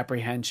more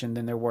apprehension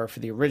than there were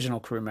for the original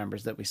crew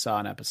members that we saw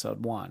in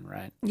episode 1,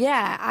 right?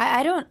 Yeah,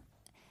 I don't...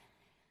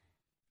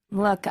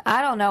 Look,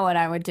 I don't know what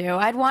I would do.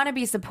 I'd want to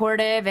be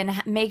supportive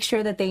and make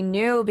sure that they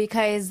knew,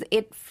 because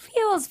it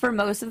feels for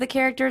most of the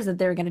characters that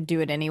they're going to do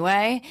it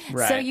anyway.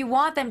 Right. So you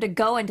want them to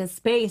go into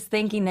space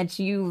thinking that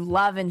you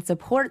love and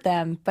support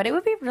them, but it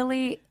would be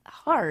really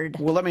hard.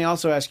 Well, let me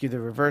also ask you the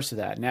reverse of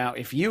that. Now,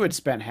 if you had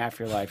spent half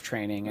your life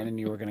training and then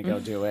you were going to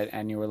go do it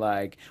and you were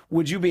like,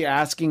 would you be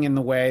asking in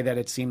the way that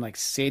it seemed like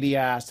Sadie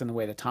asked and the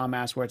way that Tom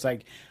asked, where it's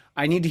like,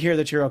 I need to hear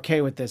that you're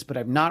okay with this, but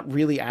I'm not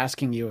really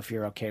asking you if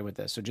you're okay with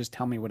this. So just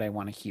tell me what I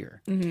want to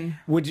hear.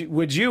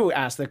 Would you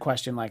ask the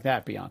question like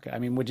that, Bianca? I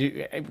mean, would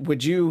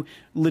you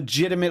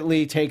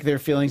legitimately take their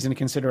feelings into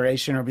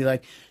consideration, or be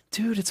like,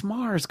 dude, it's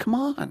Mars, come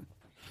on?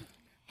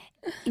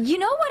 You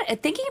know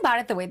what? Thinking about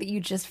it the way that you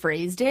just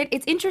phrased it,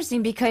 it's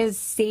interesting because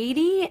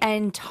Sadie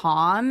and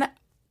Tom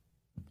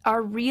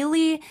are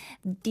really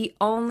the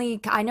only,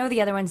 I know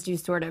the other ones do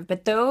sort of,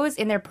 but those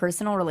in their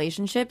personal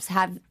relationships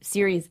have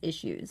serious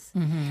issues.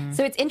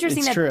 So it's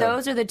interesting that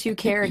those are the two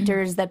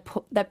characters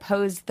that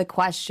posed the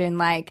question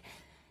like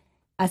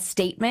a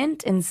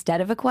statement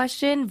instead of a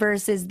question,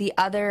 versus the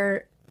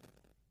other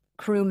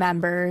crew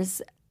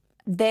members.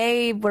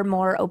 They were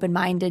more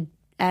open-minded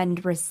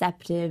and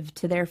receptive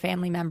to their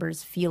family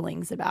members'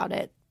 feelings about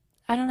it.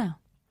 I don't know.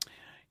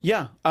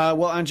 Yeah.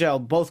 Well, Angele,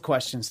 both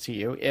questions to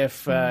you.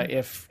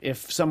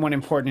 If someone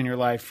important in your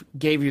life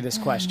gave you this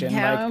question,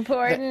 how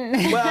important?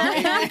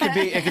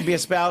 It could be a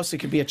spouse, it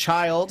could be a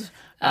child.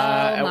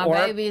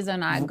 My babies are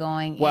not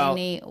going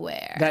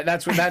anywhere.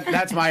 That's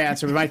my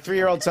answer. My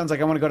 3-year-old son's like,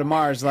 I want to go to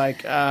Mars.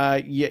 Like, no.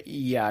 I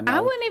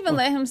wouldn't even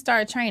let him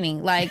start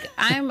training. Like,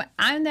 I'm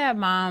that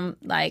mom.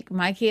 Like,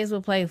 my kids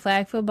will play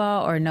flag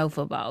football or no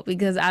football,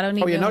 because I don't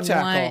even no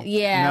tackle. want.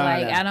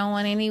 Yeah, I don't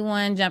want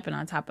anyone jumping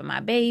on top of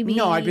my baby.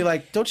 No, I'd be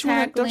like, don't you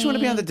want to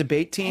be on the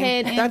debate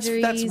team?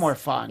 That's more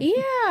fun. Yeah,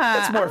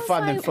 that's more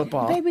fun than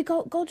football. Baby,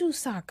 go do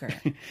soccer.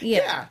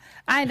 Yeah.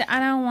 I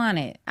don't want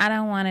it. I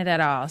don't want it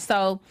at all.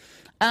 So.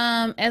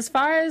 As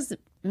far as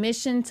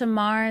mission to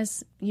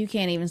Mars, you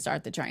can't even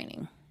start the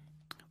training.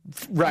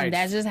 Right. And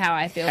that's just how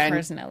I feel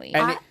personally.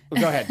 Go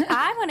ahead.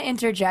 I want to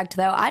interject,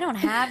 though. I don't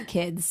have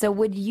kids. So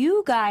would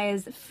you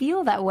guys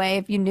feel that way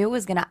if you knew it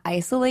was going to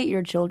isolate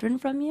your children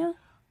from you?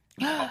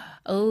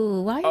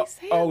 Oh, why you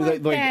say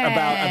that?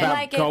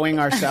 About going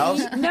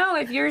ourselves? No,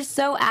 if you're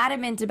so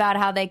adamant about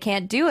how they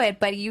can't do it,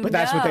 but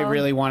that's what they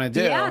really want to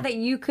do. Yeah, that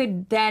you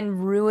could then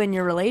ruin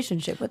your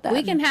relationship with them.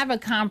 We can have a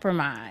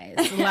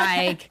compromise.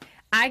 Like,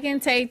 I can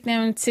take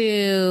them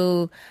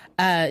to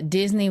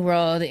Disney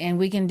World and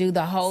we can do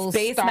the whole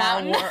Space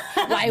Star Wars.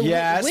 Like,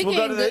 yes, we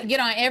can get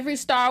on every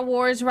Star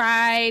Wars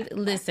ride.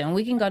 Listen,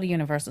 we can go to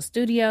Universal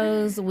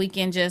Studios. We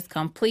can just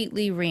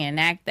completely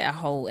reenact that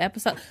whole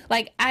episode.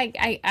 Like,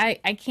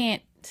 I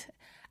can't.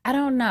 I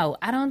don't know.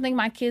 I don't think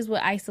my kids would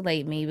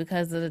isolate me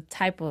because of the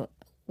type of.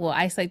 Will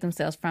isolate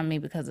themselves from me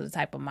because of the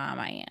type of mom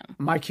I am.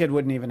 My kid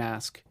wouldn't even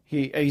ask.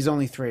 He's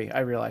only 3, I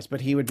realize, but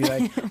he would be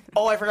like,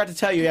 "Oh, I forgot to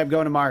tell you, I'm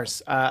going to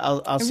Mars.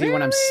 I'll see you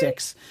when I'm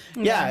 6."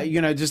 Yeah,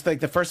 just like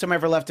the first time I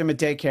ever left him at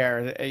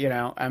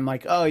daycare, I'm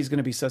like, "Oh, he's going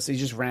to be so." He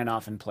just ran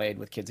off and played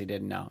with kids he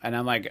didn't know, and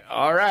I'm like,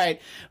 "All right."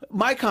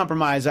 My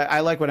compromise, I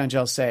like what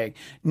Angele's saying.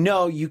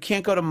 No, you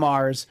can't go to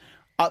Mars,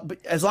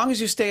 but as long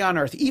as you stay on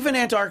Earth. Even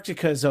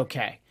Antarctica is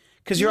okay.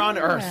 because you're on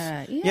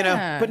Earth, you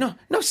know, but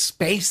no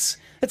space.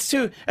 That's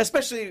too,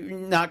 especially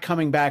not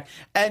coming back.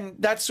 And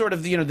that's sort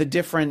of, you know, the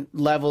different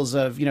levels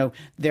of, you know,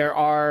 there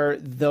are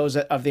those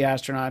of the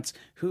astronauts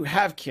who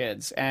have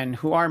kids and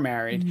who are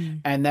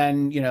married. And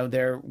then, you know,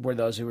 there were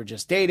those who were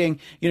just dating,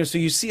 you know, so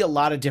you see a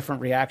lot of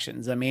different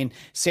reactions. I mean,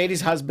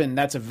 Sadie's husband,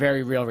 that's a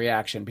very real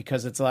reaction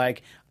because it's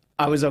like,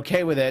 I was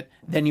okay with it,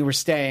 then you were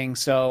staying,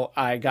 so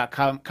I got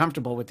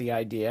comfortable with the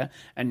idea,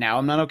 and now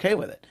I'm not okay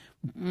with it.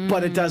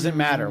 But it doesn't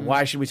matter.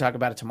 Why should we talk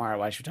about it tomorrow?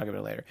 Why should we talk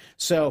about it later?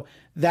 So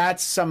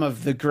that's some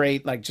of the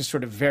great, like, just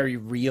sort of very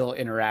real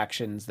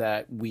interactions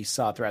that we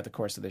saw throughout the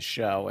course of this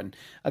show. And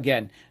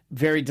again,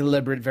 very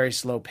deliberate, very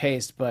slow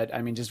paced, but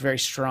I mean, just very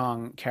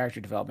strong character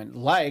development,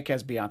 like,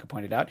 as Bianca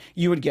pointed out,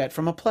 you would get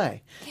from a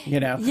play. You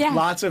know,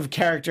 lots of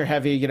character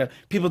heavy, you know,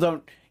 people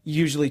don't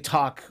usually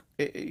talk.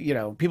 You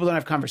know, people don't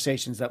have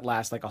conversations that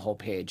last like a whole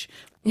page.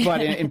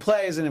 But in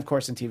plays and, of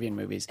course, in TV and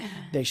movies,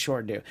 they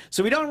sure do.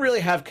 So we don't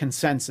really have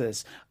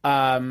consensus.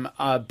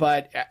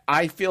 But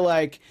I feel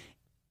like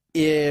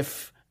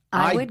if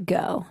I would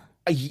go.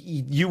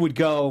 You would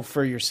go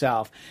for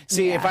yourself.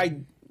 See, if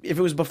it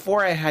was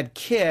before I had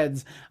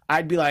kids,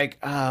 I'd be like,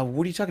 what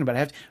are you talking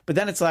about? But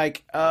then it's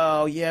like,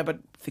 oh, yeah, but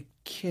the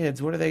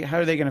kids, how are they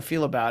going to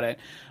feel about it?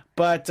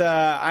 But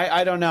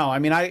I don't know. I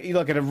mean, you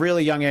look, at a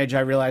really young age,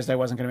 I realized I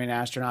wasn't going to be an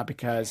astronaut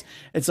because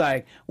it's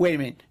like, wait a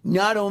minute.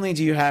 Not only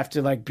do you have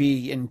to like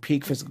be in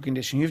peak physical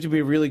condition, you have to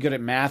be really good at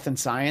math and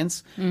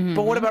science.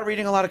 But what about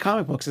reading a lot of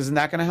comic books? Isn't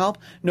that going to help?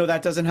 No,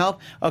 that doesn't help.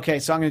 Okay,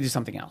 so I'm going to do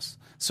something else.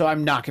 So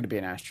I'm not going to be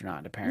an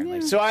astronaut,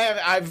 apparently. So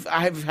I've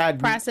had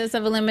process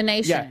of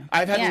elimination. Yeah,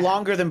 I've had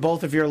longer than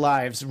both of your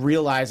lives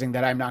realizing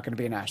that I'm not going to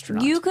be an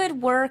astronaut. You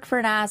could work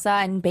for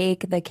NASA and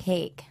bake the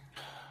cake.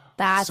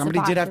 That's somebody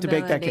did have to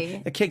bake that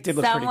cake. The cake did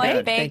look pretty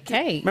good. Baked the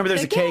cake. Remember,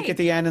 there's a cake at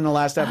the end in the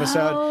last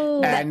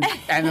episode, and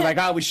they're like,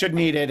 "Oh, we shouldn't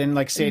eat it," and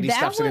like Sadie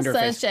stuffs it into her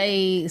face. That was such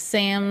a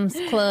Sam's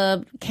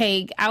Club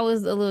cake. I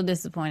was a little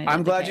disappointed.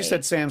 I'm glad you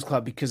said Sam's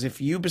Club because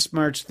if you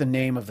besmirched the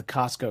name of the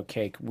Costco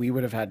cake, we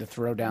would have had to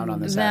throw down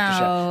on this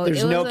after show.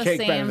 There's no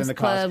cake better than the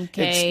Costco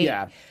cake.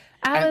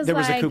 There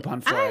was a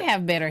coupon for it. I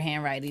have better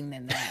handwriting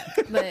than that,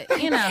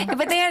 but you know.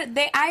 But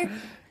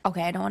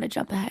okay, I don't want to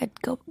jump ahead.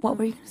 Go. What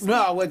were you going to say?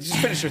 No, well, just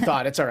finish your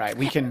thought. It's all right. I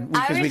was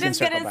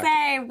just going to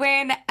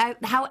say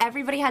how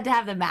everybody had to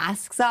have the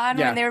masks on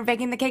when they were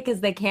baking the cake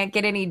because they can't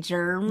get any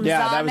germs.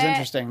 Yeah, on that was it.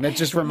 interesting. That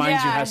just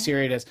reminds you how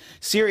serious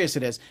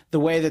it is. The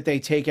way that they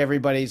take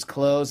everybody's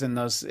clothes in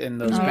those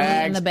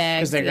bags,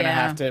 because they're going to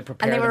have to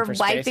prepare. And they were them for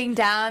wiping space.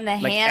 down the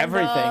like handles.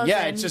 Everything.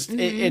 Yeah, it's just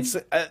it's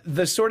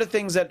the sort of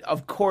things that,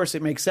 of course,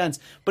 it makes sense,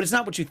 but it's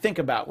not what you think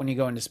about when you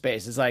go into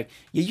space. It's like,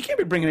 you can't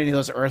be bringing any of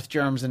those Earth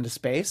germs into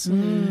space.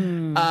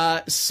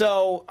 I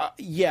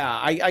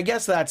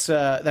guess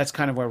that's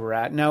kind of where we're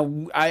at.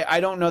 Now, I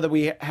don't know that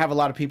we have a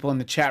lot of people in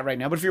the chat right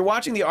now, but if you're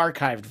watching the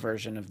archived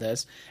version of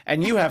this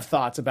and you have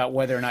thoughts about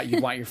whether or not you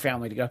want your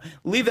family to go,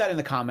 leave that in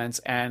the comments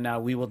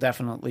and we will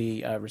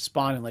definitely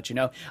respond and let you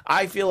know.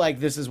 I feel like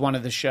this is one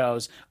of the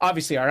shows,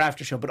 obviously our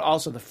after show, but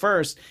also the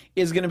first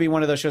is going to be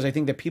one of those shows I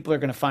think that people are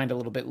going to find a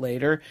little bit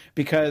later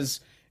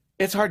because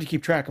it's hard to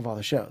keep track of all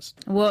the shows.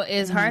 Well,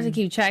 it's hard to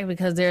keep track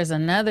because there's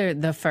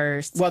The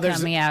First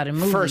coming out in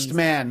movies. First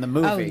Man, the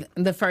movie.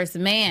 Oh, The First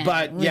Man,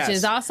 which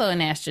is also an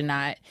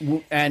astronaut.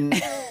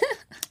 And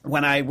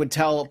when I would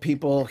tell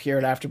people here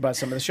at AfterBuzz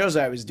some of the shows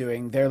I was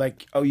doing, they're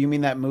like, "Oh, you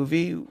mean that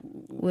movie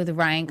with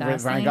Ryan Gosling?"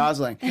 With Ryan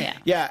Gosling,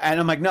 yeah. And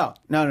I'm like, no.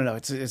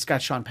 It's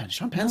got Sean Penn.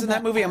 Sean Penn's in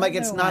that movie. I'm like,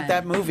 it's not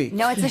that movie.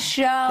 No, it's a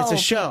show. It's a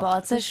show. People.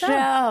 It's a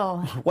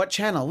show. What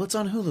channel? It's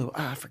on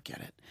Hulu.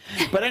 Forget it.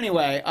 But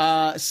anyway,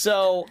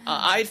 so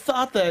I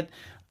thought that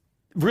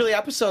really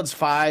episodes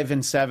 5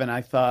 and 7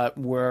 I thought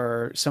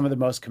were some of the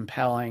most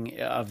compelling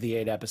of the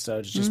 8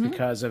 episodes just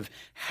because of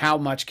how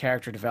much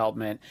character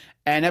development.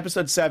 And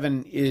episode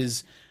 7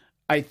 is,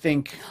 I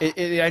think, it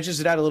edges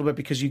it out a little bit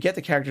because you get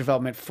the character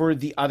development for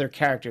the other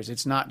characters.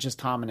 It's not just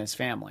Tom and his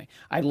family.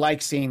 I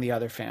like seeing the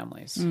other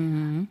families.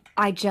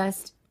 I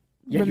just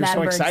so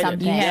remembered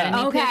something. You had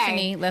an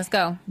epiphany. Let's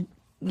go.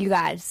 You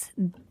guys,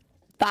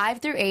 5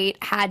 through 8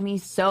 had me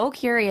so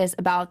curious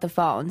about the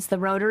phones, the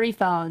rotary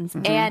phones.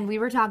 And we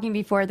were talking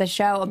before the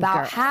show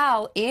about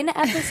how in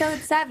episode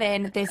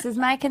 7, this is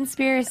my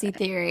conspiracy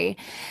theory,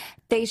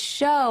 they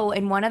show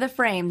in one of the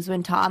frames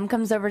when Tom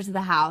comes over to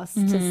the house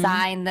to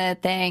sign the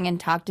thing and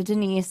talk to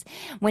Denise,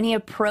 when he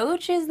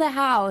approaches the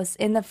house,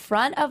 in the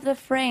front of the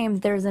frame,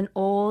 there's an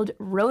old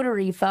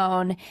rotary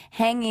phone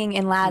hanging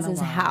in Laz's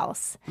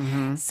house.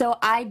 So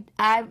I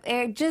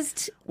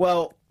just...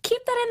 Well...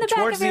 keep that in the back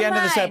towards of your the end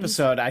mind. of this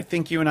episode, I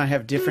think you and I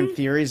have different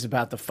theories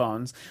about the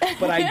phones,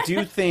 but I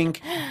do think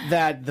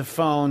that the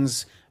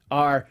phones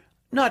are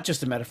not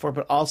just a metaphor,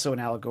 but also an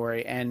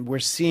allegory, and we're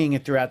seeing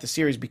it throughout the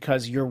series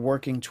because you're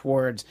working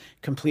towards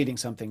completing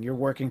something. You're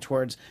working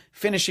towards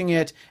finishing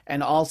it,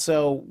 and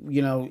also,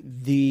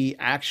 the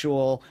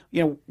actual,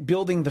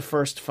 building the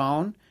first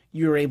phone.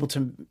 You were able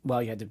to, you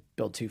had to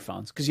build 2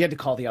 phones because you had to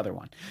call the other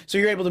one. So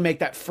you're able to make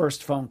that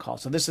first phone call.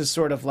 So this is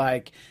sort of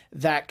like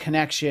that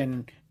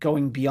connection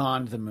going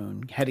beyond the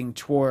moon, heading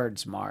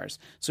towards Mars.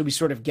 So we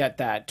sort of get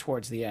that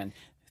towards the end,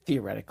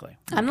 theoretically.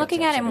 I'm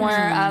looking at it more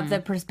of the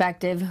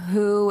perspective,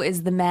 who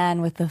is the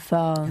man with the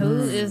phone? Who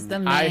is the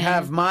man? I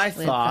have my with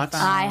the thoughts.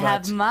 phone? I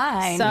have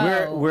mine.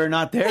 So- We're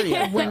not there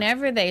yet.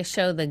 Whenever they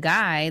show the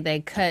guy, they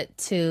cut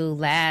to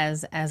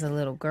Laz as a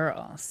little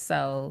girl.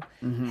 So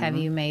have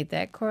you made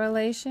that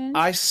correlation?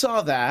 I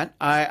saw that.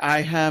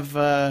 I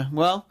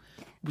have,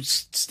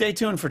 stay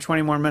tuned for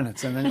 20 more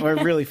minutes, and then, or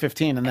really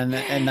 15,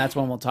 and that's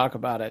when we'll talk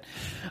about it.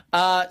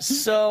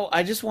 So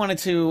I just wanted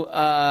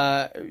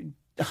to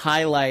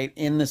highlight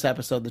in this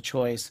episode, The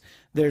Choice,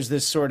 there's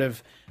this sort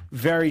of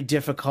very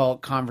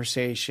difficult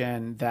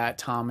conversation that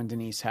Tom and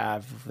Denise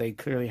have. They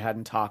clearly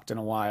hadn't talked in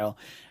a while.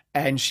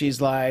 And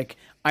she's like,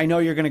 I know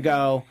you're going to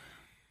go.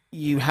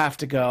 You have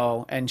to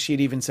go. And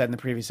she'd even said in the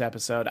previous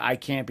episode, I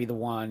can't be the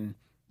one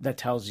that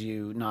tells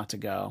you not to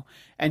go.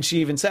 And she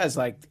even says,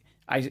 like,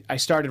 I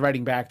started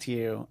writing back to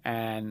you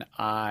and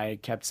I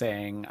kept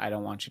saying, I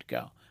don't want you to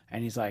go.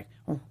 And he's like,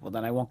 oh, well,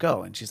 then I won't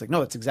go. And she's like, no,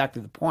 that's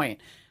exactly the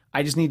point.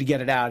 I just need to get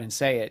it out and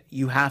say it.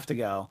 You have to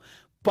go.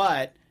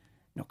 But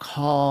no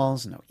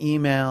calls, no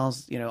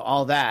emails,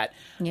 all that.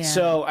 Yeah.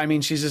 So, I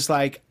mean, she's just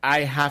like,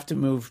 I have to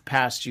move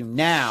past you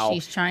now.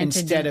 She's trying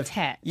to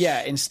detach.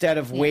 Instead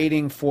of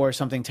waiting for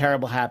something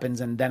terrible happens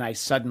and then I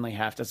suddenly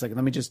have to. It's like,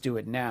 let me just do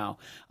it now.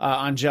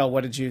 Angele,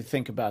 what did you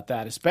think about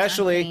that?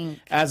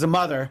 Especially as a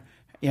mother.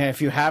 Yeah,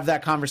 if you have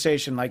that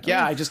conversation, like,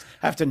 I just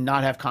have to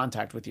not have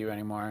contact with you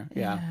anymore.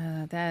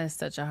 Yeah, that is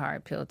such a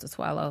hard pill to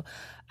swallow.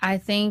 I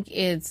think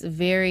it's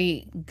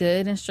very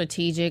good and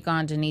strategic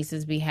on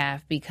Denise's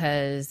behalf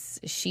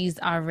because she's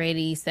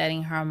already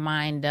setting her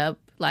mind up.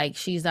 Like,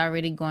 she's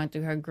already going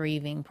through her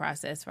grieving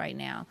process right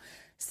now.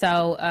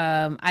 So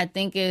I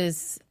think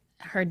is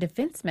her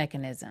defense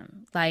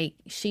mechanism. Like,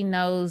 she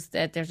knows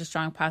that there's a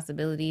strong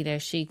possibility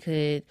that she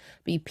could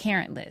be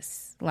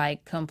parentless,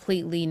 like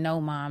completely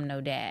no mom, no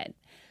dad.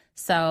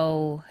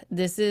 So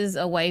this is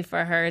a way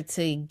for her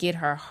to get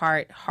her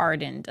heart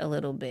hardened a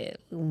little bit,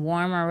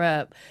 warm her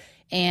up.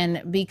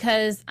 And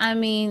because, I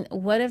mean,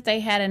 what if they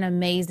had an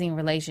amazing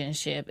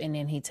relationship and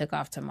then he took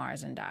off to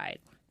Mars and died?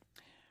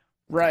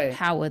 Right.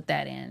 How would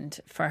that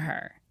end for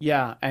her?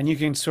 Yeah, and you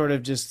can sort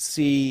of just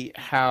see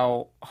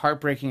how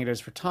heartbreaking it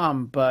is for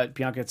Tom, but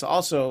Bianca, it's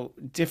also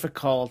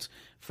difficult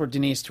for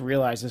Denise to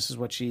realize this is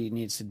what she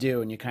needs to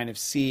do, and you kind of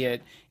see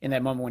it in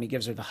that moment when he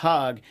gives her the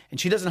hug, and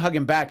she doesn't hug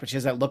him back, but she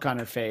has that look on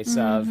her face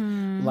of,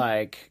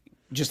 like,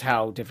 just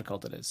how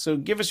difficult it is. So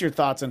give us your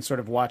thoughts on sort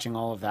of watching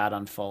all of that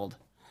unfold.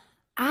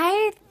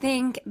 I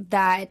think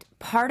that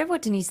part of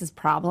what Denise's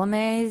problem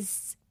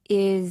is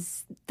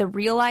the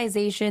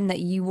realization that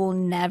you will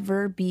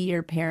never be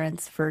your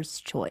parents'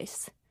 first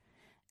choice.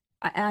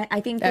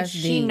 I think that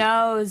she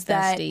knows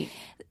that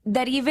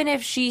even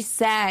if she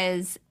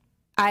says,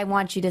 I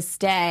want you to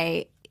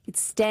stay,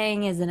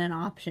 staying isn't an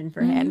option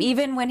for him.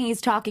 Even when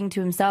he's talking to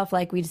himself,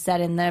 like we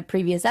said in the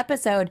previous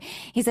episode,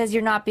 he says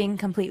you're not being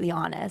completely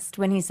honest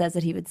when he says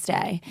that he would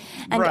stay.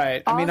 And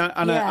right. I mean,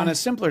 on a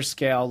simpler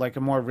scale, like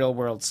a more real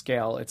world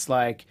scale, it's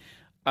like,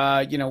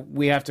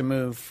 we have to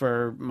move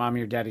for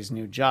mommy or daddy's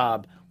new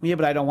job. Well, yeah,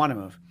 but I don't want to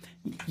move.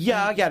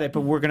 Yeah, I get it,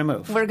 but we're going to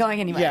move. We're going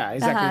anyway. Yeah,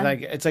 exactly.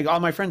 Like, it's like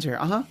all my friends are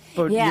here.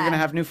 But you're going to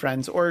have new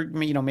friends, or,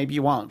 maybe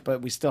you won't,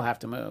 but we still have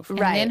to move.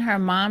 Right. And then her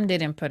mom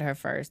didn't put her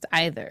first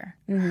either.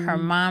 Her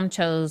mom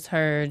chose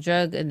her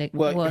drug addiction.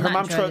 Well, her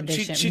mom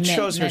she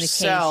chose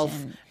herself,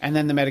 and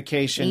then the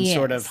medication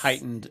sort of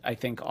heightened, I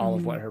think, all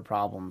of what her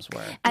problems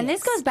were. And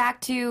this goes back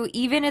to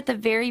even at the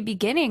very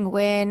beginning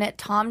when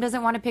Tom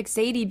doesn't want to pick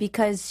Sadie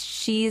because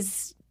she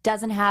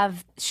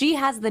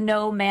has the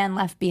no man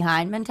left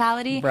behind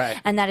mentality, right.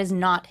 And that is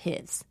not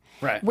his.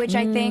 Right. Which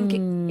I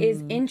think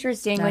is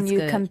interesting when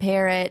you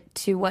compare it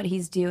to what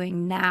he's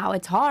doing now.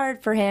 It's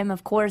hard for him.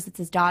 Of course, it's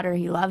his daughter.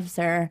 He loves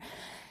her.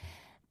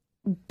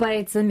 But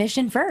it's a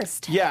mission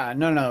first. Yeah,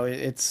 no.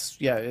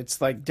 It's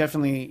like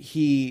definitely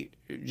he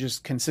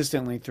just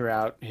consistently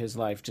throughout his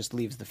life just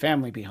leaves the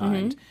family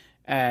behind.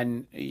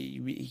 And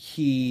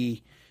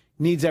he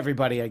needs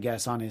everybody, I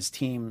guess, on his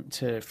team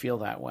to feel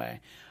that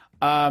way.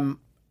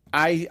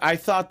 I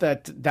thought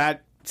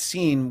that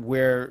scene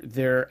where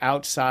they're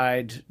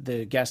outside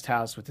the guest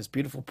house with this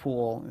beautiful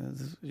pool.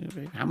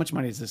 How much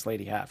money does this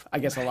lady have? I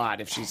guess a lot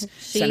if she's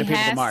sending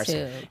people to Mars.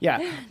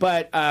 Yeah,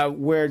 but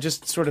where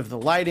just sort of the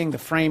lighting, the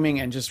framing,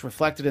 and just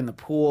reflected in the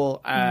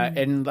pool.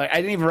 And like I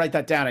didn't even write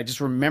that down. I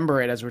just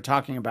remember it as we're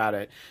talking about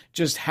it.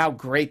 Just how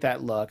great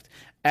that looked.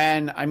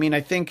 And I mean,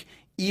 I think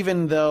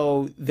even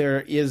though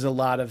there is a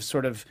lot of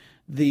sort of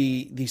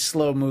the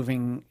slow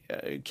moving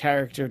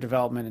character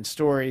development and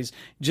stories,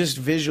 just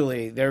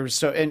visually there's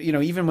so, and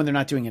even when they're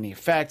not doing any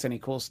effects, any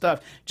cool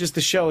stuff, just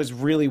the show is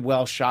really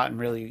well shot and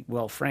really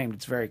well framed.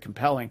 It's very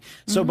compelling,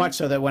 so much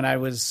so that when I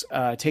was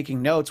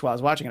taking notes while I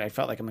was watching it, I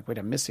felt like wait,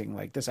 I'm missing,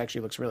 like, this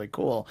actually looks really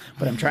cool,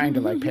 but I'm trying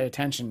to like pay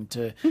attention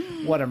to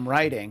what I'm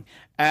writing.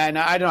 And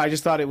I don't know, I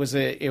just thought it was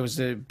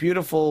a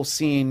beautiful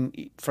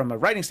scene from a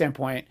writing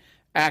standpoint,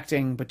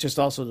 acting, but just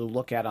also to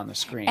look at on the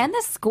screen. And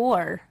the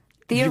score.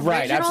 The You're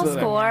right, original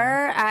absolutely.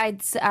 score,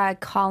 it's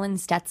Colin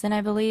Stetson,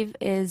 I believe,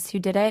 is who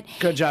did it.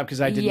 Good job,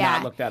 because I did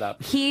not look that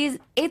up.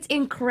 It's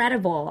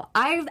incredible.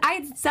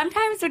 I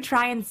sometimes would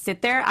try and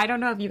sit there. I don't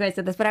know if you guys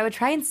did this, but I would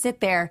try and sit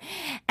there,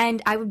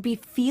 and I would be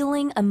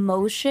feeling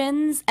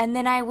emotions, and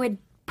then I would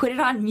put it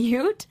on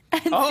mute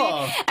and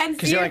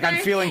because you're like,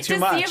 I'm feeling too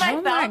much. See if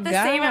I felt the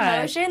same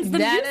emotions. The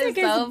music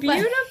is so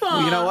beautiful.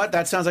 Well, you know what?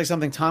 That sounds like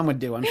something Tom would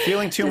do. I'm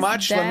feeling too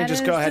much. Let me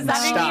just go ahead and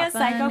Does that make me a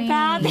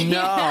stop.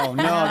 psychopath?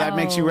 No, that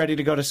makes you ready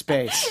to go to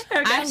space.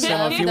 I So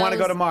love if you want to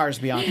go to those- Mars,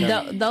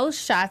 Bianca. Those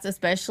shots,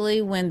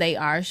 especially when they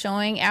are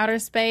showing outer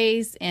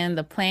space and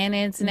the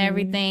planets and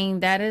everything,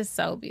 that is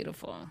so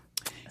beautiful.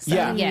 So,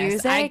 Yeah.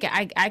 yes, Music.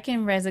 I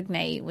can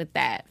resonate with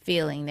that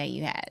feeling that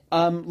you had.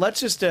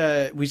 Let's just,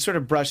 we sort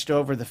of brushed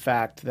over the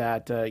fact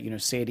that,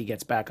 Sadie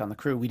gets back on the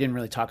crew. We didn't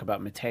really talk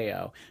about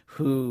Mateo,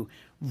 who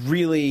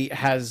really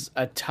has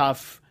a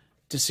tough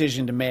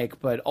decision to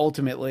make, but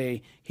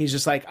ultimately he's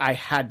just like, I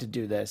had to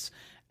do this.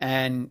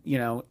 And,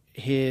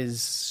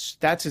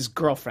 that's his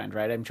girlfriend,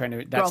 right?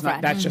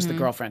 That's just the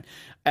girlfriend.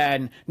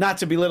 And not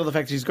to belittle the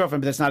fact that she's his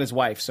girlfriend, but that's not his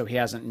wife, so he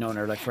hasn't known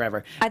her like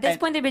forever. At this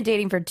point, they've been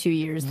dating for 2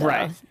 years, though.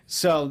 Right.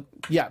 So,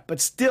 yeah, but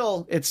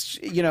still, it's,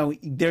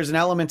 there's an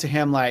element to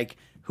him like,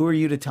 who are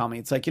you to tell me?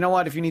 It's like, you know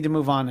what, if you need to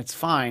move on, it's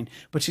fine.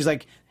 But she's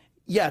like,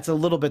 yeah, it's a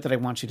little bit that I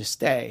want you to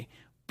stay.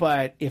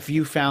 But if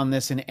you found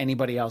this in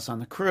anybody else on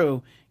the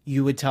crew,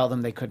 you would tell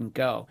them they couldn't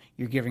go.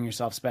 You're giving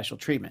yourself special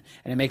treatment.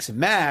 And it makes him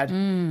mad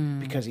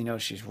because he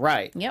knows she's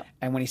right. Yep.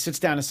 And when he sits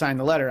down to sign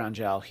the letter,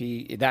 Angele,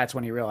 that's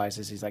when he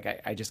realizes, he's like,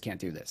 I just can't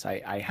do this.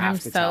 I have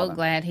to tell I'm so them.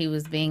 glad he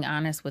was being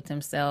honest with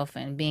himself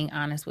and being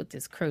honest with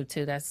his crew,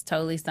 too. That's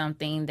totally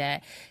something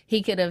that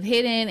he could have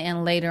hidden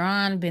and later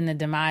on been the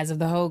demise of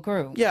the whole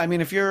crew. Yeah, I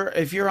mean, if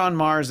you're on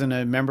Mars and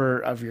a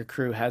member of your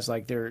crew has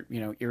like their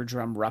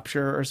eardrum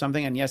rupture or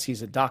something, and yes,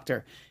 he's a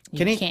doctor,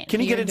 can he can't get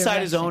hear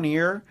inside his direction. own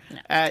ear?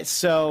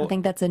 So I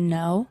think that's a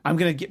no. I'm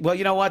gonna get. Well,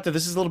 you know what?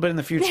 This is a little bit in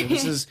the future.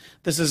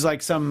 This is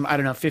like some, I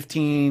don't know,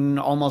 15,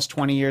 almost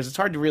 20 years. It's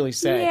hard to really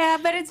say. Yeah,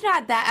 but it's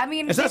not that. I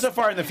mean, It's not so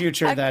far in the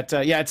future that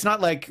it's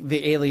not like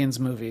the Aliens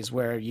movies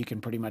where you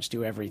can pretty much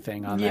do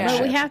everything on that Yeah. But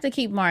ship. we have to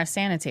keep Mars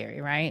sanitary,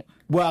 right?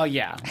 Well,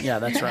 yeah,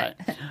 that's right.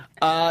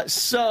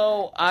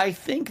 So I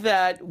think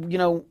that,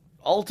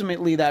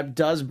 ultimately that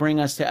does bring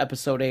us to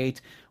episode 8,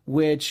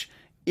 which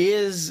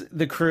is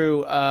the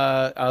crew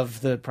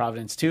of the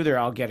Providence 2. They're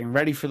all getting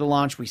ready for the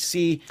launch. We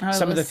see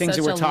some of the was things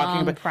that such we're a talking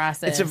long about.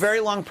 process. It's a very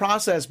long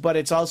process, but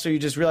it's also, you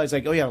just realize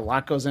like, oh yeah, a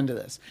lot goes into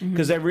this.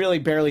 Because they really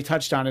barely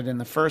touched on it in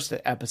the first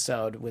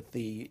episode with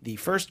the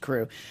first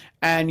crew.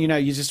 And, you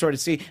just sort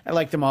of see, I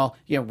like them all.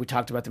 We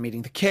talked about them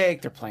eating the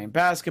cake. They're playing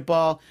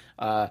basketball.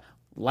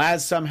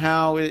 Laz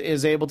somehow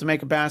is able to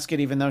make a basket,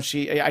 even though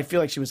I feel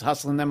like she was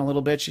hustling them a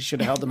little bit. She should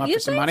have held them up You for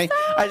some think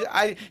money.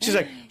 so? She's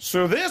like,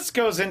 so this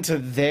goes into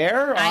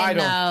there? I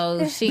don't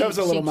know. She That was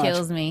a little much.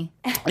 kills me.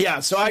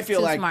 Yeah, so I feel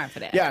too like smart for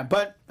that. Yeah,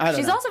 but I don't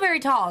she's know. also very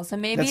tall, so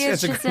maybe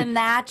it's just a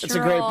natural that's a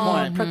great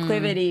point.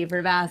 proclivity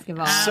for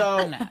basketball.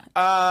 So,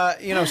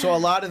 so a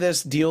lot of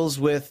this deals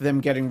with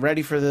them getting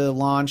ready for the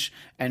launch,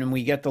 and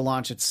we get the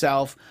launch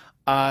itself.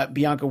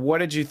 Bianca, what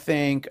did you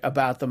think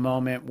about the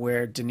moment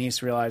where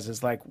Denise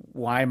realizes, like,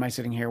 why am I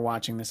sitting here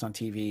watching this on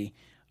TV?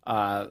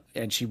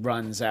 And she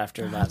runs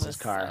after Laz's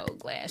car. So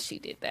glad she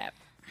did that.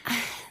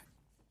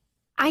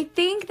 I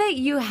think that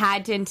you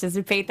had to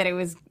anticipate that it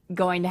was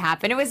going to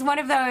happen. It was one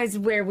of those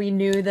where we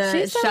knew the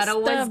She's so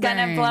shuttle was going to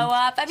stubborn. blow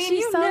up. I mean, She's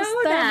you so know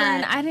stubborn.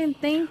 that. I didn't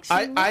think she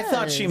I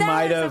thought she That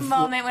might was have a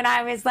moment when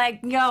I was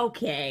like,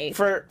 okay.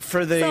 for It's a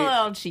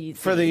little the cheesy.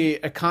 for the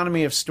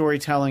economy of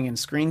storytelling and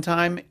screen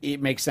time,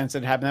 it makes sense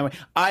that it happened that way.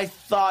 I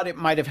thought it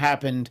might have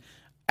happened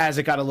as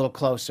it got a little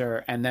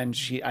closer, and then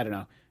I don't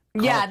know.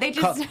 Yeah, they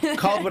just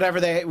called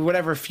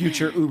whatever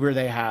future Uber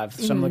they have,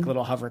 some like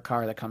little hover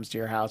car that comes to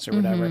your house or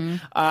whatever.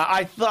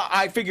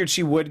 I figured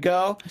she would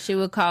go. She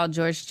would call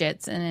George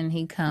Jetson and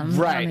he'd come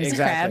Right, on his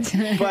exactly.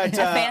 crab. But a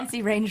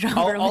fancy Range Rover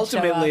would show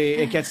ultimately, up.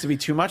 it gets to be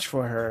too much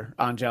for her,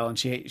 Angele, and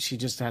she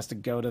just has to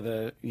go to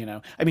the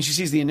I mean, she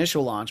sees the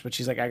initial launch, but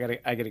she's like, I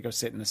gotta go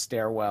sit in the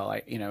stairwell.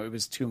 It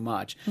was too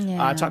much.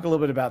 Yeah. Talk a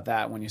little bit about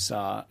that when you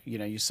saw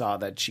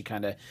that she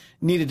kind of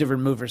needed to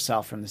remove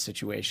herself from the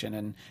situation,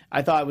 and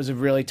I thought it was a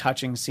really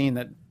touching scene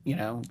that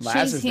Laz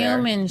She's is there.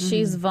 human.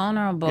 She's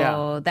vulnerable.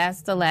 Yeah.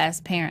 That's the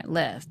last parent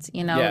left.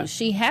 Yeah.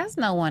 She has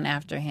no one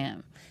after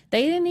him.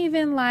 They didn't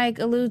even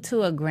allude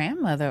to a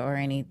grandmother or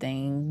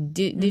anything.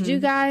 Did you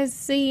guys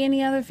see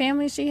any other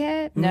family she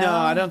had? No,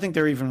 I don't think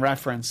they're even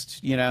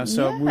referenced. So we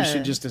Yeah.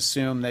 should just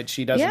assume that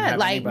she doesn't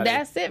have anybody.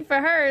 That's it for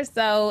her.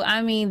 So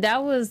I mean,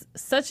 that was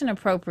such an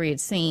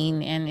appropriate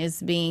scene, and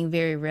it's being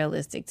very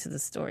realistic to the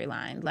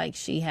storyline. Like,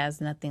 she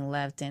has nothing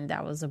left, and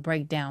that was a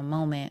breakdown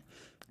moment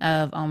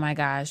of, oh my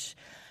gosh.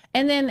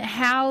 And then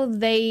how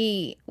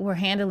they were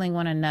handling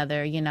one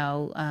another,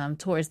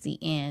 towards the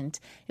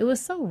end. It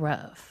was so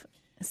rough.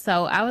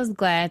 So I was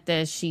glad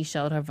that she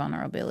showed her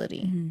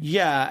vulnerability.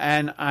 Yeah,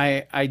 and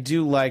I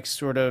do like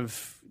sort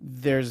of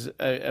there's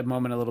a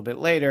moment a little bit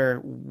later,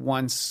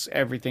 once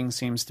everything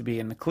seems to be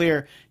in the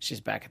clear, she's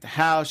back at the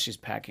house, she's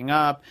packing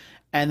up,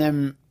 and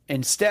then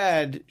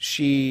instead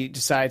she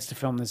decides to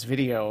film this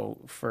video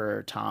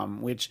for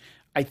Tom, which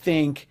I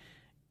think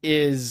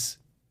is,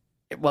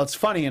 well, it's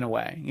funny in a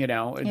way,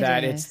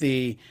 that it's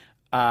the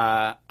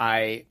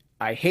I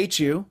hate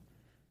you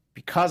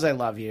because I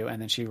love you,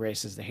 and then she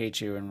erases the hate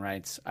you and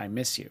writes, I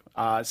miss you.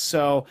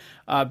 So,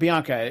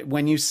 Bianca,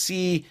 when you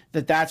see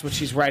that that's what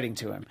she's writing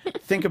to him,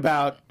 think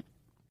about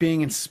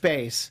being in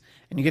space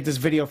and you get this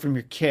video from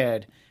your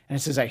kid and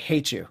it says, I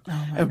hate you.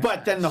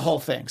 But then the whole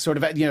thing sort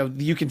of,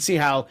 you can see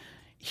how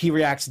he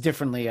reacts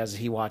differently as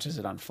he watches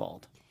it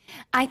unfold.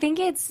 I think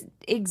it's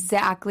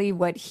exactly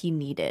what he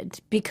needed,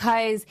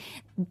 because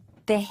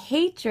the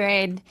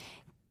hatred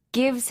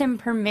gives him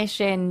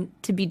permission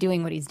to be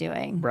doing what he's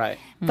doing. Right.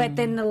 But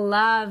then the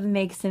love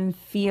makes him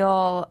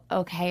feel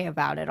okay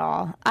about it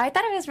all. I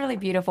thought it was really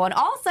beautiful. And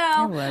also,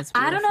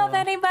 I don't know if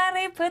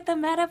anybody put the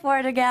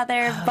metaphor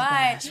together,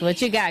 but Gosh,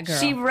 what you got, girl?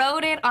 She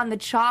wrote it on the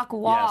chalk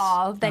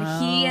wall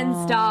that he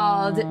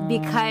installed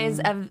because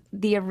of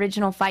the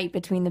original fight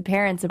between the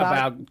parents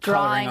about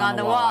drawing on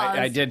the walls.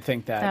 I did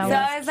think that. So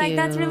I was like,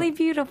 that's really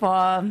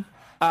beautiful.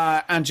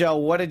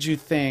 Angele, what did you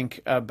think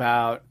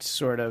about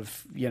sort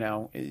of,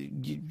 the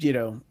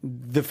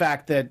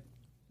fact that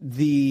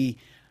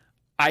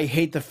I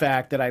hate the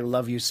fact that I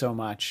love you so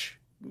much,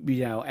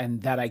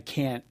 and that I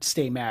can't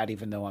stay mad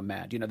even though I'm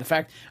mad. The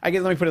fact, let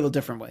me put it a little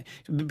different way.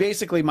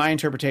 Basically, my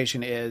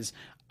interpretation is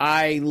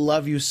I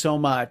love you so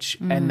much,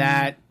 and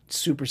that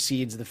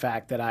supersedes the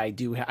fact that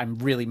I'm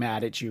really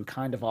mad at you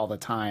kind of all the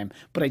time,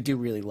 but I do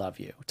really love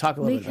you. Talk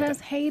a little bit about that.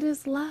 Because hate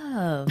is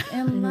love,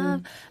 and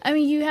love, I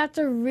mean, you have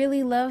to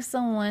really love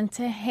someone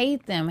to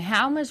hate them.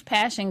 How much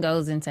passion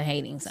goes into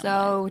hating someone?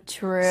 So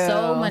true.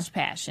 So much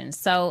passion.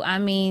 So, I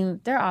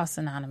mean, they're all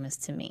synonymous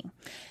to me.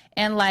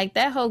 And like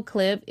that whole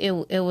clip, it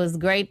was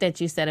great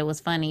that you said it was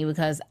funny,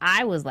 because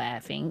I was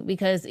laughing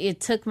because it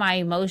took my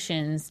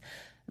emotions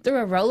through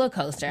a roller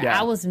coaster. Yeah.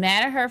 I was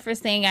mad at her for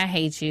saying I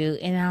hate you,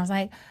 and I was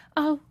like,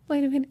 oh,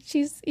 wait a minute,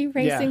 she's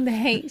erasing the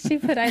hate. She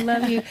put I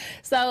love you.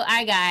 So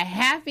I got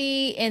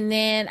happy, and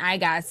then I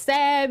got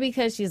sad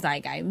because she's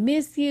like, I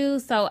miss you.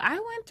 So I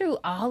went through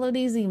all of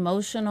these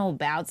emotional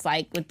bouts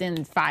like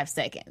within 5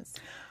 seconds.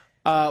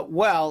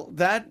 Well,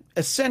 that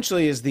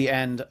essentially is the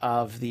end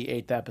of the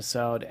 8th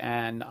episode,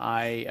 and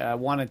I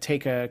want to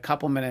take a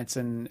couple minutes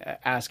and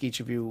ask each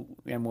of you,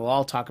 and we'll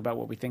all talk about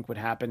what we think would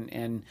happen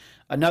in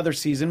another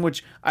season,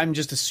 which I'm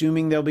just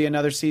assuming there'll be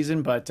another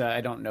season, but I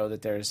don't know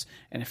that there's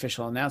an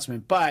official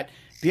announcement. But,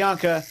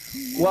 Bianca,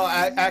 well,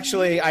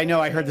 I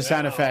know I heard the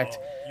sound effect.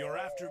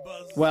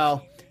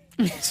 Well,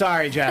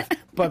 sorry, Jeff,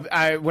 but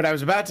what I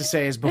was about to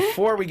say is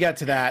before we get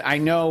to that, I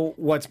know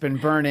what's been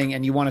burning,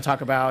 and you want to talk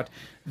about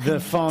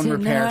the phone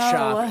repair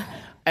shop.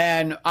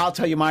 And I'll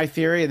tell you my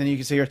theory, and then you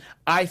can say yours.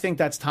 I think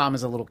that's Tom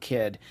as a little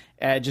kid,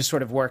 just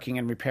sort of working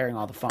and repairing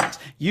all the phones.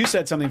 You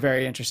said something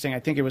very interesting. I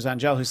think it was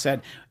Angele who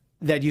said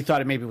that you thought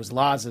it maybe was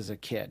Laz as a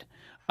kid.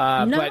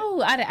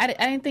 No, I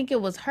didn't think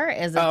it was her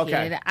as a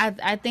kid.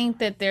 I think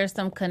that there's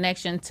some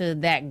connection to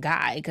that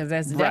guy, because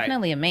that's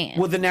definitely a man.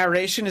 Well, the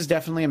narration is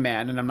definitely a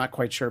man, and I'm not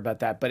quite sure about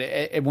that.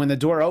 But when the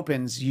door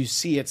opens, you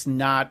see it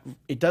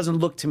doesn't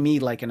look to me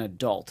like an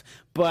adult.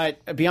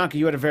 But Bianca,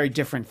 you had a very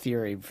different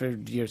theory.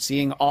 You're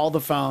seeing all the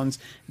phones,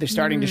 they're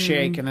starting to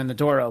shake, and then the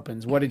door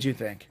opens. What did you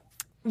think?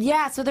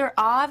 Yeah, so they're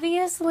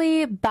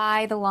obviously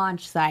by the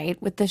launch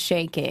site with the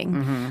shaking.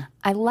 Mm-hmm.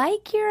 I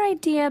like your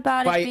idea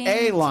about it being... By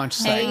a launch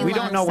site. We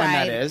don't know when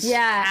that is.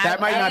 Yeah. That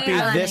might not be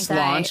this site.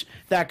 launch.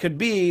 That could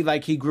be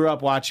like he grew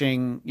up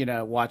watching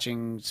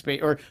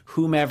space, or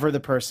whomever the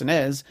person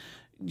is,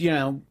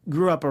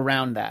 grew up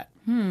around that.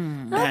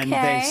 And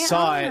they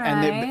saw it.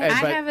 And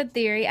I have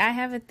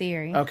a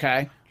theory.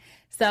 Okay.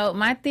 So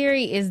my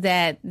theory is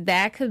that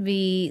could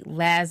be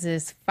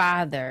Laz's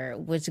father,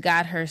 which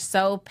got her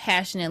so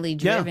passionately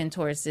driven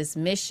towards this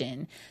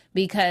mission,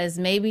 because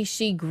maybe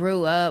she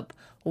grew up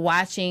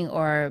watching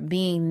or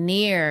being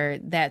near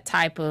that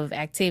type of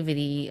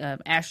activity,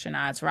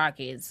 astronauts,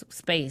 rockets,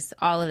 space,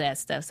 all of that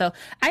stuff. So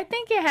I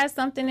think it has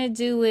something to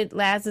do with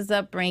Laz's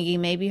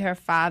upbringing, maybe her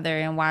father,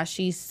 and why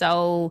she's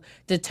so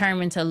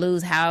determined to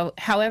lose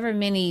however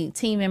many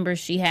team members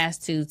she has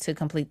to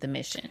complete the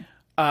mission.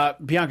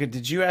 Bianca,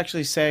 did you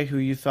actually say who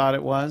you thought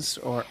it was?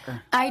 Or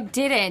I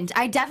didn't.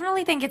 I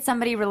definitely think it's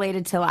somebody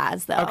related to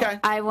Laz, though. Okay.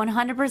 I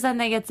 100%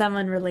 think it's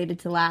someone related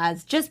to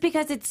Laz, just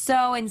because it's so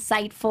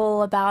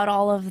insightful about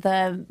all of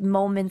the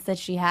moments that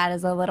she had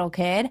as a little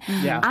kid.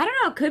 Yeah. I don't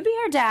know. It could be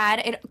her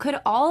dad. It could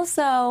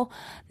also,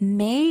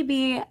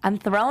 maybe, I'm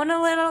throwing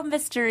a little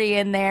mystery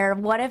in there.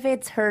 What if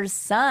it's her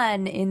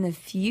son in the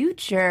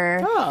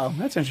future? Oh,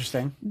 that's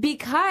interesting.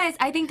 Because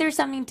I think there's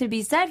something to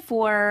be said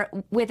for,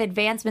 with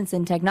advancements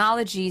in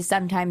technology,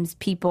 sometimes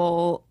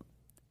people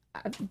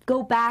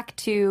go back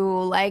to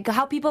like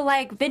how people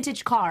like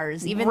vintage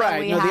cars, even though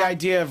we the have,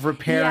 idea of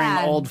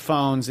repairing old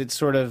phones, it's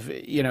sort of,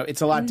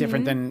 it's a lot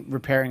different than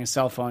repairing a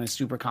cell phone. It's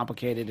super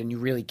complicated and you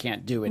really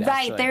can't do it. Right,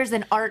 actually. there's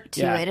an art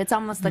to it. It's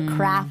almost the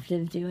craft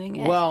of doing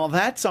it. Well,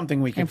 that's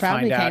something we can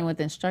probably find out came with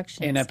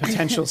instructions in a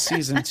potential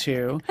season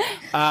 2.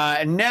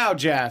 And now,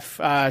 Jeff,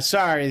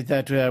 sorry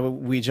that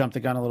we jumped the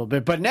gun a little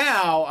bit, but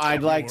now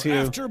I'd like to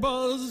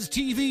AfterBuzz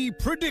TV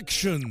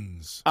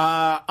predictions.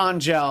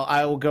 Angele,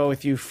 I will go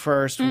with you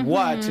first.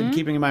 What, and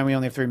keeping in mind we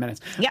only have 3 minutes,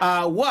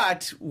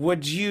 what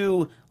would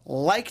you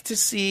like to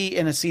see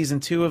in a season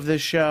 2 of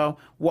this show?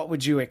 What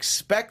would you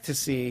expect to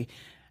see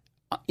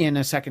in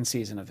a second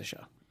season of the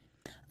show?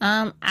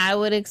 I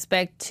would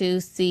expect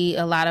to see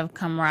a lot of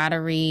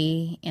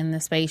camaraderie in the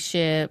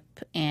spaceship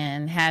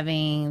and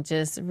having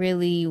just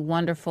really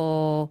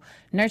wonderful,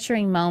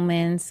 nurturing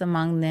moments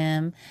among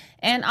them.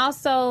 And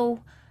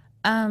also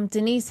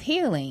Denise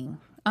healing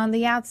on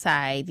the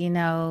outside,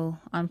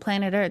 on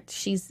planet Earth.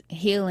 She's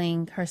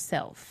healing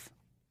herself.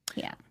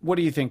 Yeah. What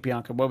do you think,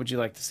 Bianca? What would you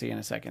like to see in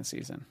a second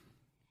season?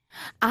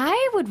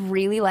 I would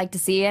really like to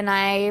see, and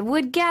I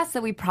would guess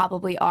that we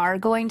probably are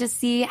going to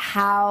see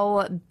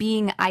how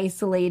being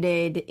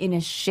isolated in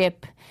a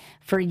ship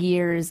for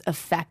years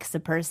affects a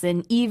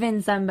person,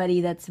 even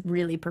somebody that's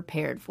really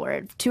prepared for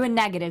it, to a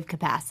negative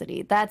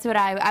capacity. That's what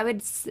I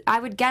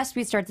would guess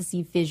we start to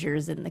see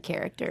fissures in the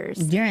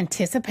characters. You're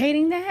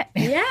anticipating that?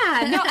 Yeah.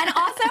 No, and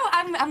also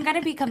I'm going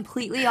to be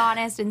completely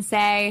honest and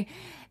say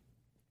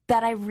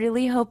that I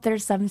really hope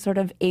there's some sort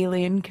of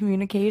alien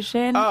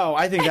communication. Oh,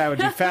 I think that would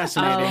be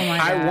fascinating. Oh my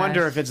I gosh.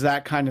 wonder if it's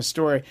that kind of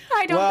story.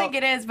 I don't think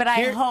it is, but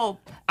I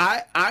hope.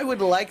 I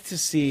would like to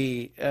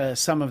see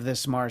some of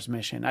this Mars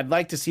mission. I'd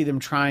like to see them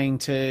trying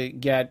to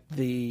get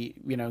the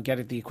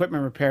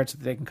equipment repaired so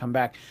that they can come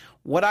back.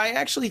 What I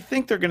actually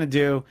think they're going to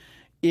do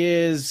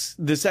is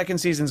the second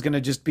season is going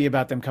to just be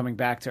about them coming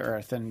back to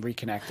Earth and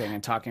reconnecting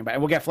and talking about it.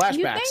 We'll get flashbacks.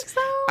 You think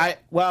so?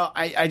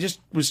 I just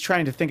was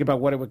trying to think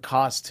about what it would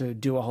cost to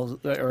do a whole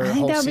I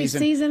think that'll be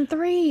season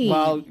 3.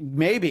 Well,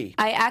 maybe.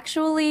 I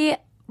actually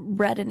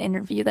read an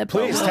interview that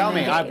Please tell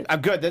me.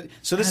 I'm good.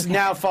 So this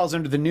now falls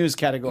under the news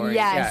category.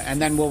 Yes. Yeah,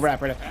 and then we'll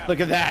wrap it up. Look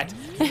at that.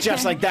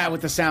 Just like that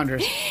with the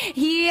Sounders.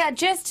 He,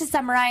 just to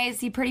summarize,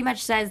 he pretty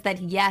much says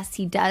that yes,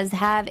 he does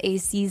have a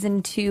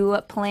season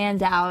 2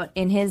 planned out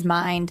in his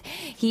mind.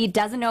 He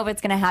doesn't know if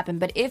it's going to happen,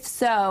 but if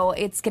so,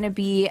 it's going to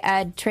be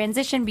a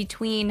transition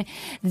between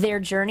their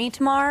journey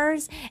to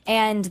Mars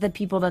and the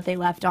people that they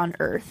left on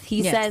Earth.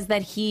 He says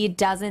that he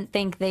doesn't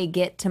think they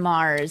get to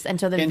Mars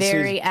until the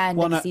very end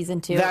of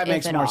season 2. That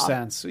makes more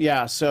sense.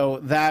 Yeah, so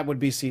that would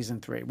be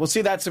season 3. Well,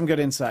 see, that's some good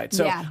insight.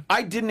 So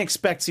I didn't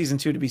expect season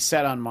 2 to be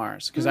set on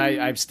Mars because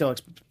I'm still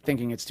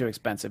thinking it's too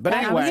expensive. But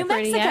anyway, New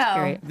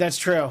Mexico. That's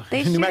true.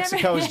 New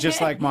Mexico is just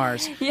like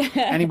Mars.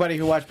 Anybody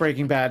who watched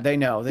Breaking Bad, they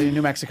know.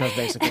 New Mexico is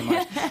basically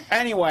Mars.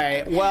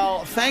 Anyway,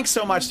 well, thanks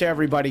so much to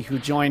everybody who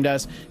joined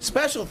us.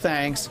 Special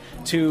thanks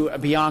to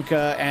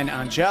Bianca and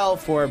Angele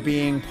for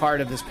being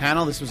part of this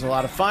panel. This was a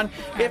lot of fun.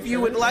 If you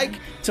would like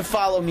to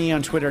follow me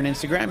on Twitter and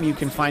Instagram, you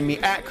can find me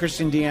at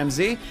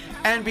ChristianDMZ.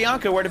 And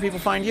Bianca, where do people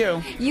find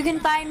you? You can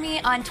find me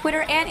on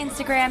Twitter and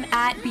Instagram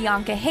at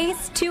Bianca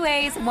Haase, 2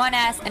 A's, 1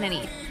 S, and an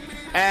E.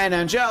 And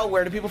Angele,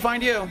 where do people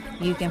find you?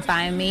 You can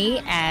find me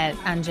at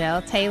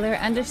Angele Taylor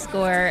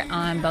 _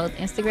 on both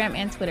Instagram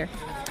and Twitter.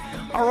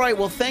 All right,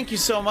 well, thank you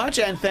so much,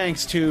 and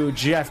thanks to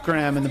Jeff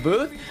Graham in the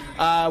booth.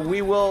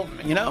 We will,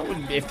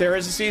 if there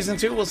is a season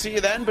 2, we'll see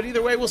you then. But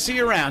either way, we'll see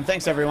you around.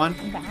 Thanks, everyone.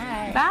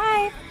 Bye.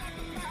 Bye.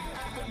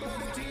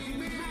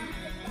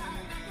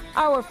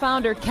 Our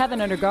founder, Kevin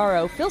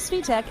Undergaro, Phil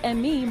Svitek, and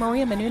me,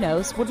 Maria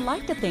Menounos, would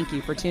like to thank you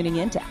for tuning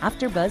in to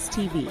AfterBuzz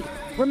TV.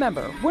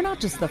 Remember, we're not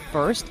just the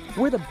first,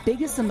 we're the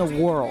biggest in the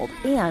world,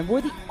 and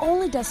we're the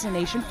only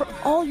destination for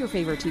all your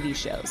favorite TV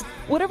shows.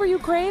 Whatever you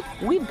crave,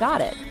 we've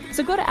got it.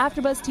 So go to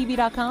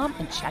AfterBuzzTV.com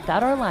and check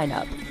out our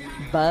lineup.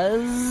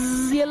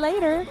 Buzz you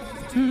later.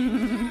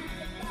 The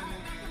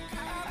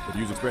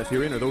views expressed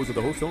herein are those of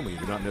the hosts only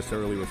and do not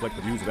necessarily reflect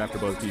the views of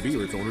AfterBuzz TV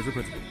or its owners or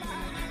principals.